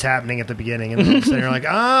idea what's happening at the beginning, and then all of a sudden you're like,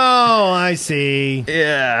 oh, I see.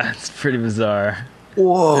 Yeah, it's pretty bizarre.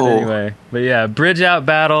 Whoa. But yeah, Bridge Out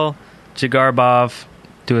Battle, Jigarbov.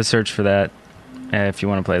 Do a search for that if you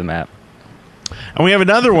want to play the map. And we have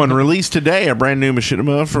another one released today, a brand new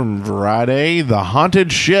machinima from Friday, The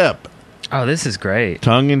Haunted Ship. Oh, this is great.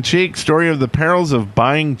 Tongue-in-cheek story of the perils of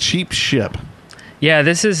buying cheap ship. Yeah,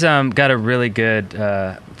 this has got a really good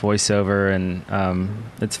voiceover, and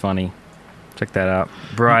it's funny. Check that out.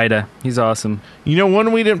 Brida, he's awesome.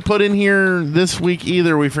 One we didn't put in here this week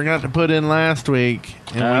either. We forgot to put in last week,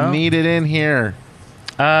 and we need it in here.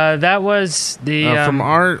 That was the... from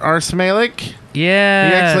our Smalik. Yeah.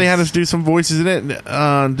 He actually had us do some voices in it. Did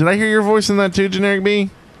I hear your voice in that too,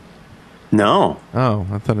 GenerikB? No. Oh,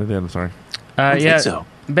 I thought I did. I'm sorry. I yeah. think so.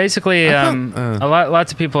 Basically,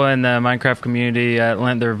 lots of people in the Minecraft community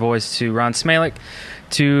lent their voice to Ron Smalik,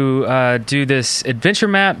 to do this adventure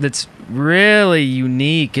map that's really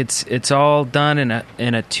unique. It's all done in a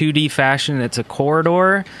 2D fashion. It's a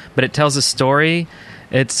corridor, but it tells a story.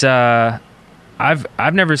 It's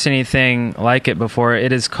I've never seen anything like it before.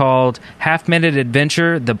 It is called Half Minute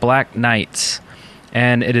Adventure: The Black Knights,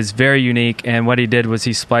 and it is very unique. And what he did was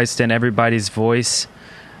he spliced in everybody's voice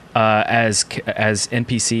as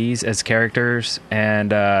NPCs, as characters,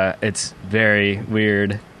 and it's very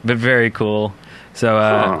weird but very cool.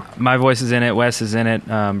 So my voice is in it, Wes is in it,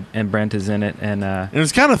 and Brent is in it, and it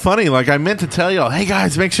was kind of funny. Like, I meant to tell y'all, hey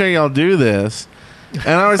guys, make sure y'all do this, and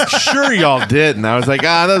I was sure y'all didn't. I was like,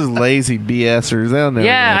 those lazy BSers. They'll never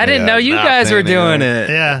I didn't know you guys were doing it.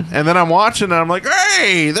 Yeah. And then I'm watching, and I'm like,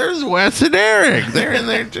 hey, there's Wes and Eric. They're in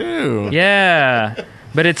there too. Yeah.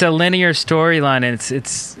 But it's a linear storyline, and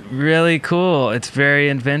it's really cool. It's very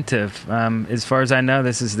inventive. As far as I know,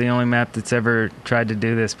 this is the only map that's ever tried to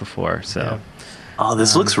do this before. So. Yeah. Oh,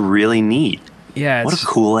 this looks really neat. Yeah. What a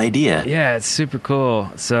cool idea. Yeah, it's super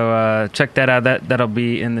cool. So check that out. That'll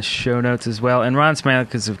be in the show notes as well. And Ron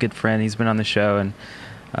Smilik is a good friend. He's been on the show, and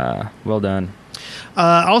well done.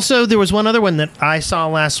 Also, there was one other one that I saw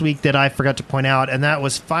last week that I forgot to point out, and that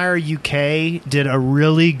was Fire UK did a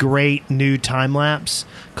really great new time-lapse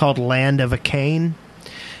called Land of a Cane.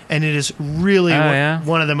 And it is really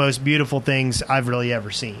one of the most beautiful things I've really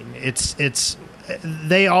ever seen. It's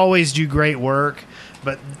they always do great work,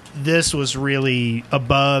 but this was really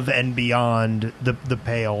above and beyond the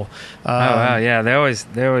pale. Wow, yeah, they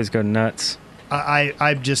always go nuts.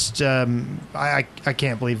 I just I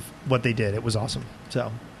can't believe what they did. It was awesome.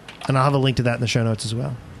 So, and I'll have a link to that in the show notes as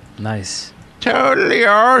well. Nice, totally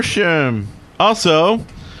awesome. Also,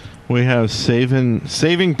 we have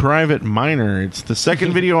Saving Private Miner. It's the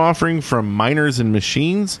second video offering from Miners and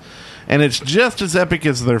Machines, and it's just as epic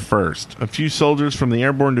as their first. A few soldiers from the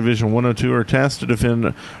Airborne Division 102 are tasked to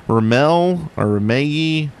defend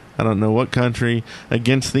Ramei, I don't know what country,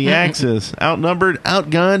 against the Axis. Outnumbered,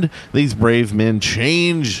 outgunned, these brave men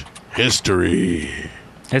change history.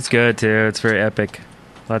 It's good too. It's very epic.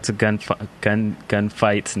 Lots of gun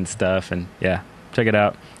fights and stuff, and yeah, check it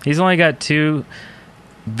out. He's only got 2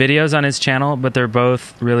 videos on his channel, but they're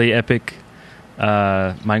both really epic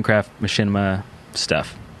Minecraft machinima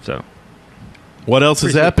stuff. So, what else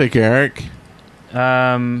is epic, Eric?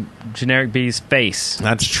 GenerikB's face.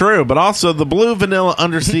 That's true, but also the Blue Vanilla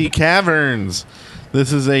Undersea Caverns.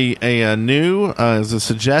 This is a new is a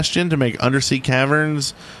suggestion to make undersea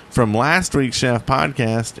caverns from last week's Shaft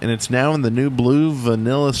podcast, and it's now in the new Blue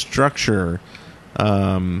Vanilla structure.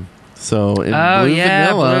 So in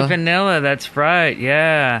Blue Vanilla, that's right.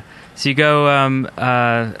 Yeah. So you go.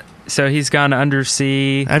 So he's gone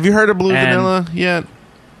undersea. Have you heard of Blue Vanilla yet?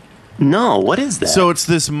 No. What is that? So it's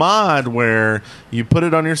this mod where you put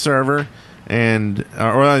it on your server. And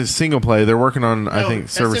or single play, they're working on I think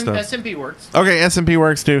server stuff. SMP works. Okay, SMP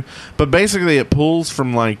works too. But basically, it pulls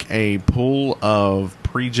from like a pool of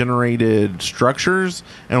pre-generated structures,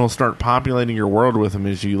 and will start populating your world with them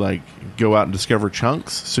as you like go out and discover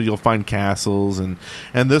chunks. So you'll find castles, and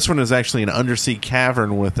this one is actually an undersea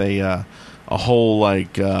cavern with a whole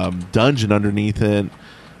like dungeon underneath it.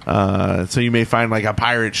 So you may find like a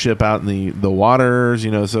pirate ship out in the waters,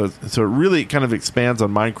 you know. So it really kind of expands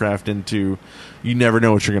on Minecraft into you never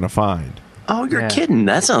know what you're going to find. Oh, you're kidding!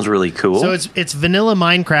 That sounds really cool. So it's vanilla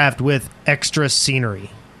Minecraft with extra scenery.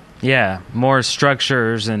 Yeah, more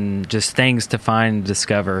structures and just things to find and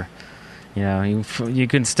discover. You know, you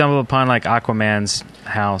can stumble upon like Aquaman's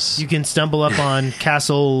house. You can stumble up on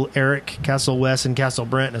Castle Eric, Castle Wes, and Castle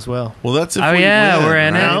Brent as well. Well, that's if we're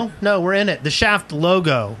in it. No, we're in it. The Shaft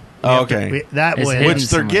logo. Oh, okay, that way. Which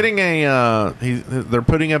they're getting they're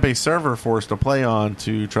putting up a server for us to play on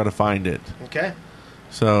to try to find it. Okay.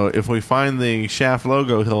 So if we find the Shaft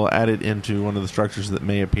logo, he'll add it into one of the structures that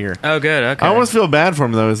may appear. Oh, good. Okay. I almost feel bad for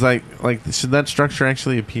him though. It's like should that structure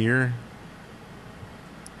actually appear?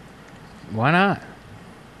 Why not?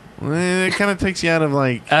 It kind of takes you out of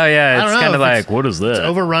like. Oh yeah, it's kind of like what is that? It's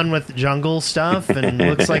overrun with jungle stuff and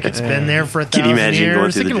looks like it's been there for 1,000 Can you imagine years.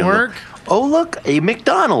 going through It the can jungle? work. Oh look, a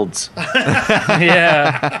McDonald's.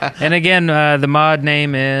 Yeah, and again, the mod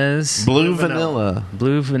name is Blue Vanilla.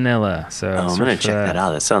 Blue Vanilla. So I'm gonna check that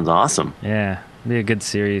out. That sounds awesome. Yeah, be a good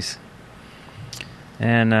series.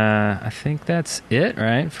 And I think that's it,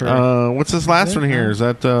 right? For what's this last one here? Is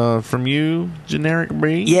that from you,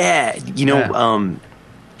 GenerikB? Yeah, you know,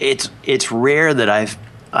 it's rare that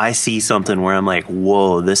I see something where I'm like,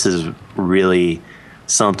 whoa, this is really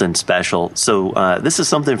something special. So this is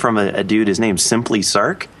something from a dude. His name's Simply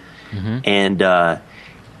Sark, and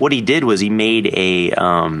what he did was he made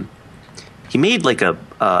like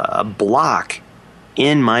a block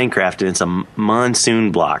in Minecraft, and it's a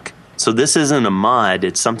monsoon block. So this isn't a mod.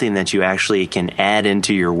 It's something that you actually can add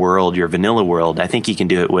into your world, your vanilla world. I think you can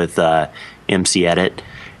do it with MC Edit.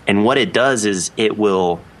 And what it does is it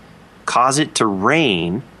will cause it to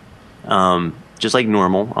rain, just like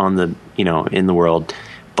normal on the in the world.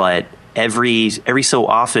 But every so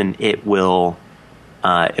often it will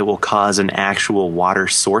cause an actual water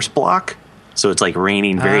source block. So it's like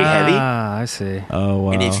raining very heavy. Ah, I see. Oh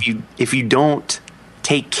wow! And if you don't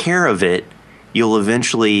take care of it, you'll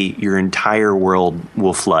eventually, your entire world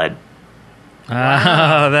will flood.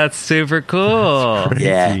 Oh, that's super cool.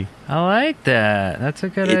 Yeah, I like that. That's a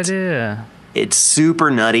good idea. It's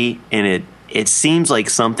super nutty, and it seems like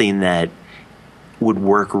something that would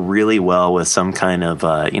work really well with some kind of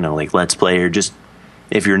like Let's Play, or just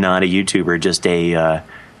if you're not a YouTuber, just a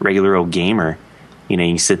regular old gamer.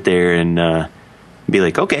 You sit there and be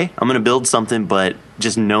like, okay, I'm going to build something, but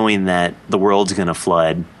just knowing that the world's going to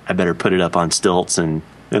flood, I better put it up on stilts and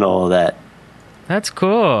all of that. That's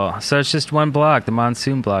cool. So it's just one block, the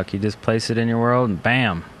monsoon block. You just place it in your world and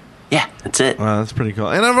bam. Yeah, that's it. Wow, that's pretty cool.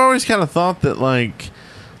 And I've always kind of thought that like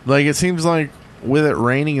it seems like with it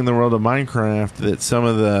raining in the world of Minecraft, that some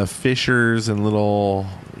of the fissures and little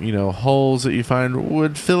holes that you find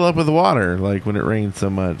would fill up with water, like when it rains so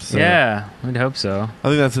much. So yeah, we'd hope so. I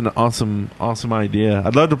think that's an awesome idea.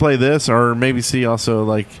 I'd love to play this, or maybe see also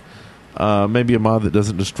like maybe a mod that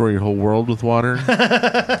doesn't destroy your whole world with water.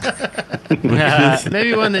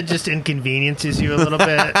 Maybe one that just inconveniences you a little bit.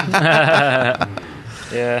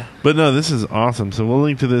 Yeah. But no, this is awesome. So we'll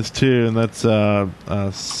link to this too, and that's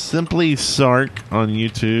Simply Sark on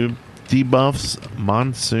YouTube. Debuffs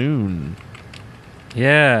Monsoon.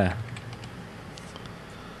 Yeah.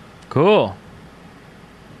 Cool.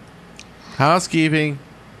 Housekeeping.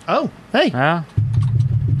 Oh, hey. Well,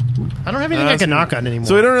 I don't have anything I can knock on anymore.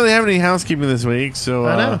 So we don't really have any housekeeping this week. So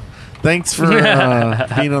I know. Thanks for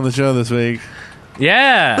being on the show this week.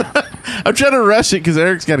 yeah. I'm trying to rush it because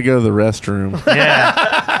Eric's got to go to the restroom.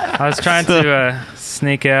 Yeah. I was trying to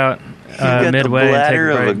sneak out midway the bladder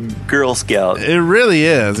and take a of break. a Girl Scout. It really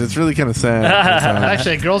is. It's really kind of sad.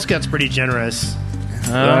 Actually, Girl Scout's pretty generous.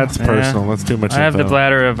 That's personal. That's too much I have the info.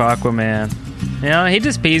 bladder of Aquaman. He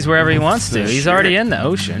just pees wherever he wants to. He's already in the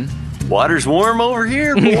ocean. Water's warm over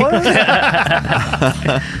here, boy.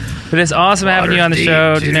 But it's awesome having you on the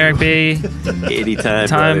show, GenerikB. Anytime,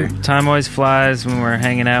 brother. Time always flies when we're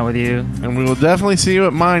hanging out with you. And we will definitely see you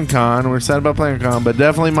at Minecon. We're sad about PlayerCon, but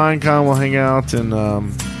definitely Minecon. We'll hang out and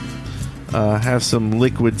have some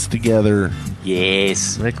liquids together.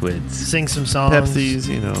 Yes. Liquids. Sing some songs. Pepsis,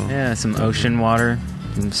 Yeah, some ocean water.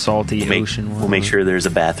 Some salty ocean water. We'll make sure there's a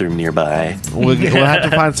bathroom nearby. We'll have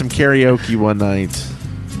to find some karaoke one night.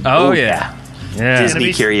 Oh, yeah. Yeah.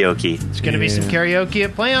 Disney karaoke. There's going to be some karaoke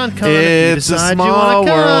at PlayOnCon. If It's you a decide you small want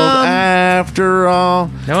to world come. after all.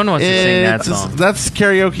 No one wants to sing that song. That's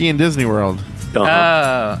karaoke in Disney World. Oh,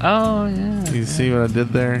 yeah. You see what I did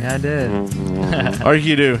there? Yeah, I did. Or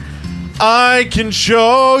you do. I can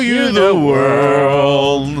show you the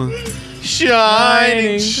world,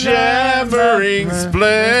 shining, shimmering,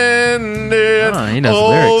 splendid, Oh, he knows the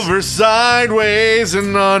lyrics. over, sideways,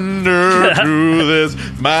 and under through this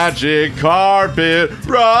magic carpet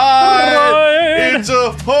ride. It's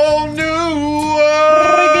a whole new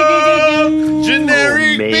world.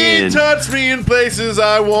 Generic man. B touch me in places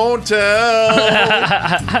I won't tell.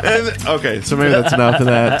 Okay, so maybe that's enough of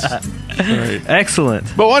that. All right. Excellent.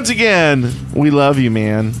 But once again, we love you,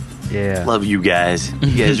 man. Yeah. Love you guys.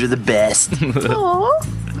 You guys are the best.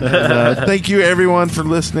 Thank you, everyone, for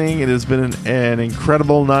listening. It has been an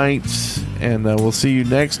incredible night, and we'll see you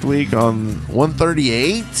next week on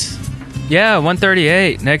 138. Yeah,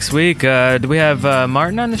 138 next week. Do we have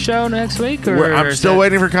Martin on the show next week? Or I'm is still that-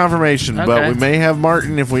 waiting for confirmation, but Okay. we may have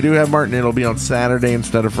Martin. If we do have Martin, it'll be on Saturday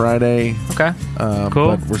instead of Friday. Okay.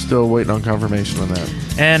 Cool. But we're still waiting on confirmation on that.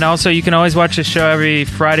 And also, you can always watch the show every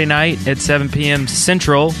Friday night at 7 p.m.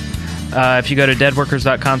 Central. If you go to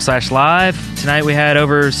deadworkers.com/live. Tonight we had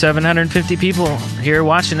over 750 people here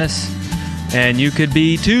watching us. And you could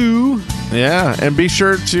be too. Yeah, and be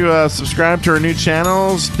sure to subscribe to our new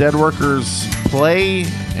channels, Dead Workers Play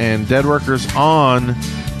and Dead Workers On.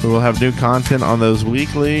 We will have new content on those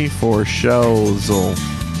weekly for shows.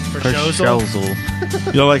 For Shozel.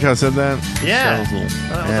 You don't like how I said that? Yeah. Shozel.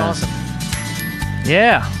 That was Yeah. awesome.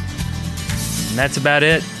 Yeah. And that's about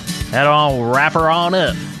it. That'll all wrap her on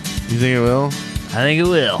up. You think it will? I think it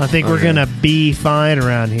will. I think we're going to be fine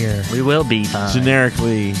around here. We will be fine.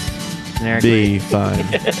 Generically, Generically. be fine.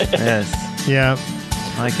 Yes. Yeah.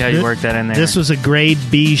 I like how you worked that in there. This was a grade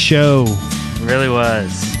B show. really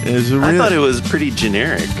was. I thought it was pretty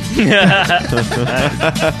generic.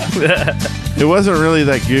 It wasn't really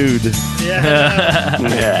that good. Yeah.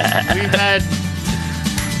 We had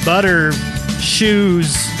butter,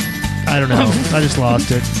 shoes. I don't know. I just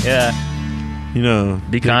lost it. Yeah. You know,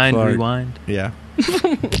 Be Dick kind, Clark. rewind. Yeah.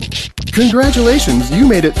 Congratulations, you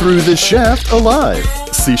made it through The Shaft alive.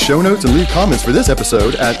 See show notes and leave comments for this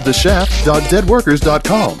episode at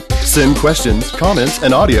theshaft.deadworkers.com. Send questions, comments,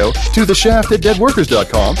 and audio to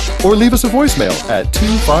theshaft@deadworkers.com or leave us a voicemail at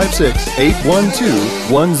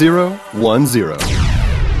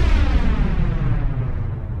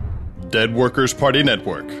 256-812-1010. Dead Workers Party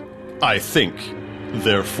Network. I think,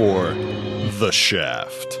 therefore, The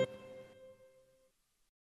Shaft.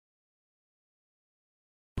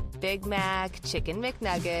 Big Mac, Chicken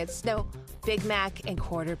McNuggets, no, Big Mac and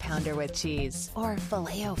Quarter Pounder with cheese, or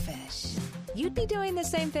Filet-O-Fish. You'd be doing the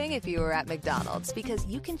same thing if you were at McDonald's, because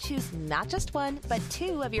you can choose not just one, but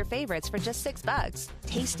two of your favorites for just $6.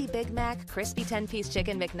 Tasty Big Mac, crispy 10-piece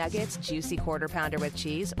Chicken McNuggets, juicy Quarter Pounder with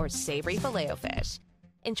cheese, or savory Filet-O-Fish.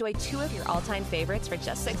 Enjoy two of your all-time favorites for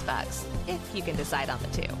just $6, if you can decide on the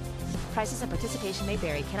two. Prices and participation may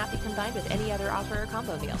vary, cannot be combined with any other offer or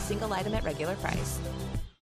combo meal, single item at regular price.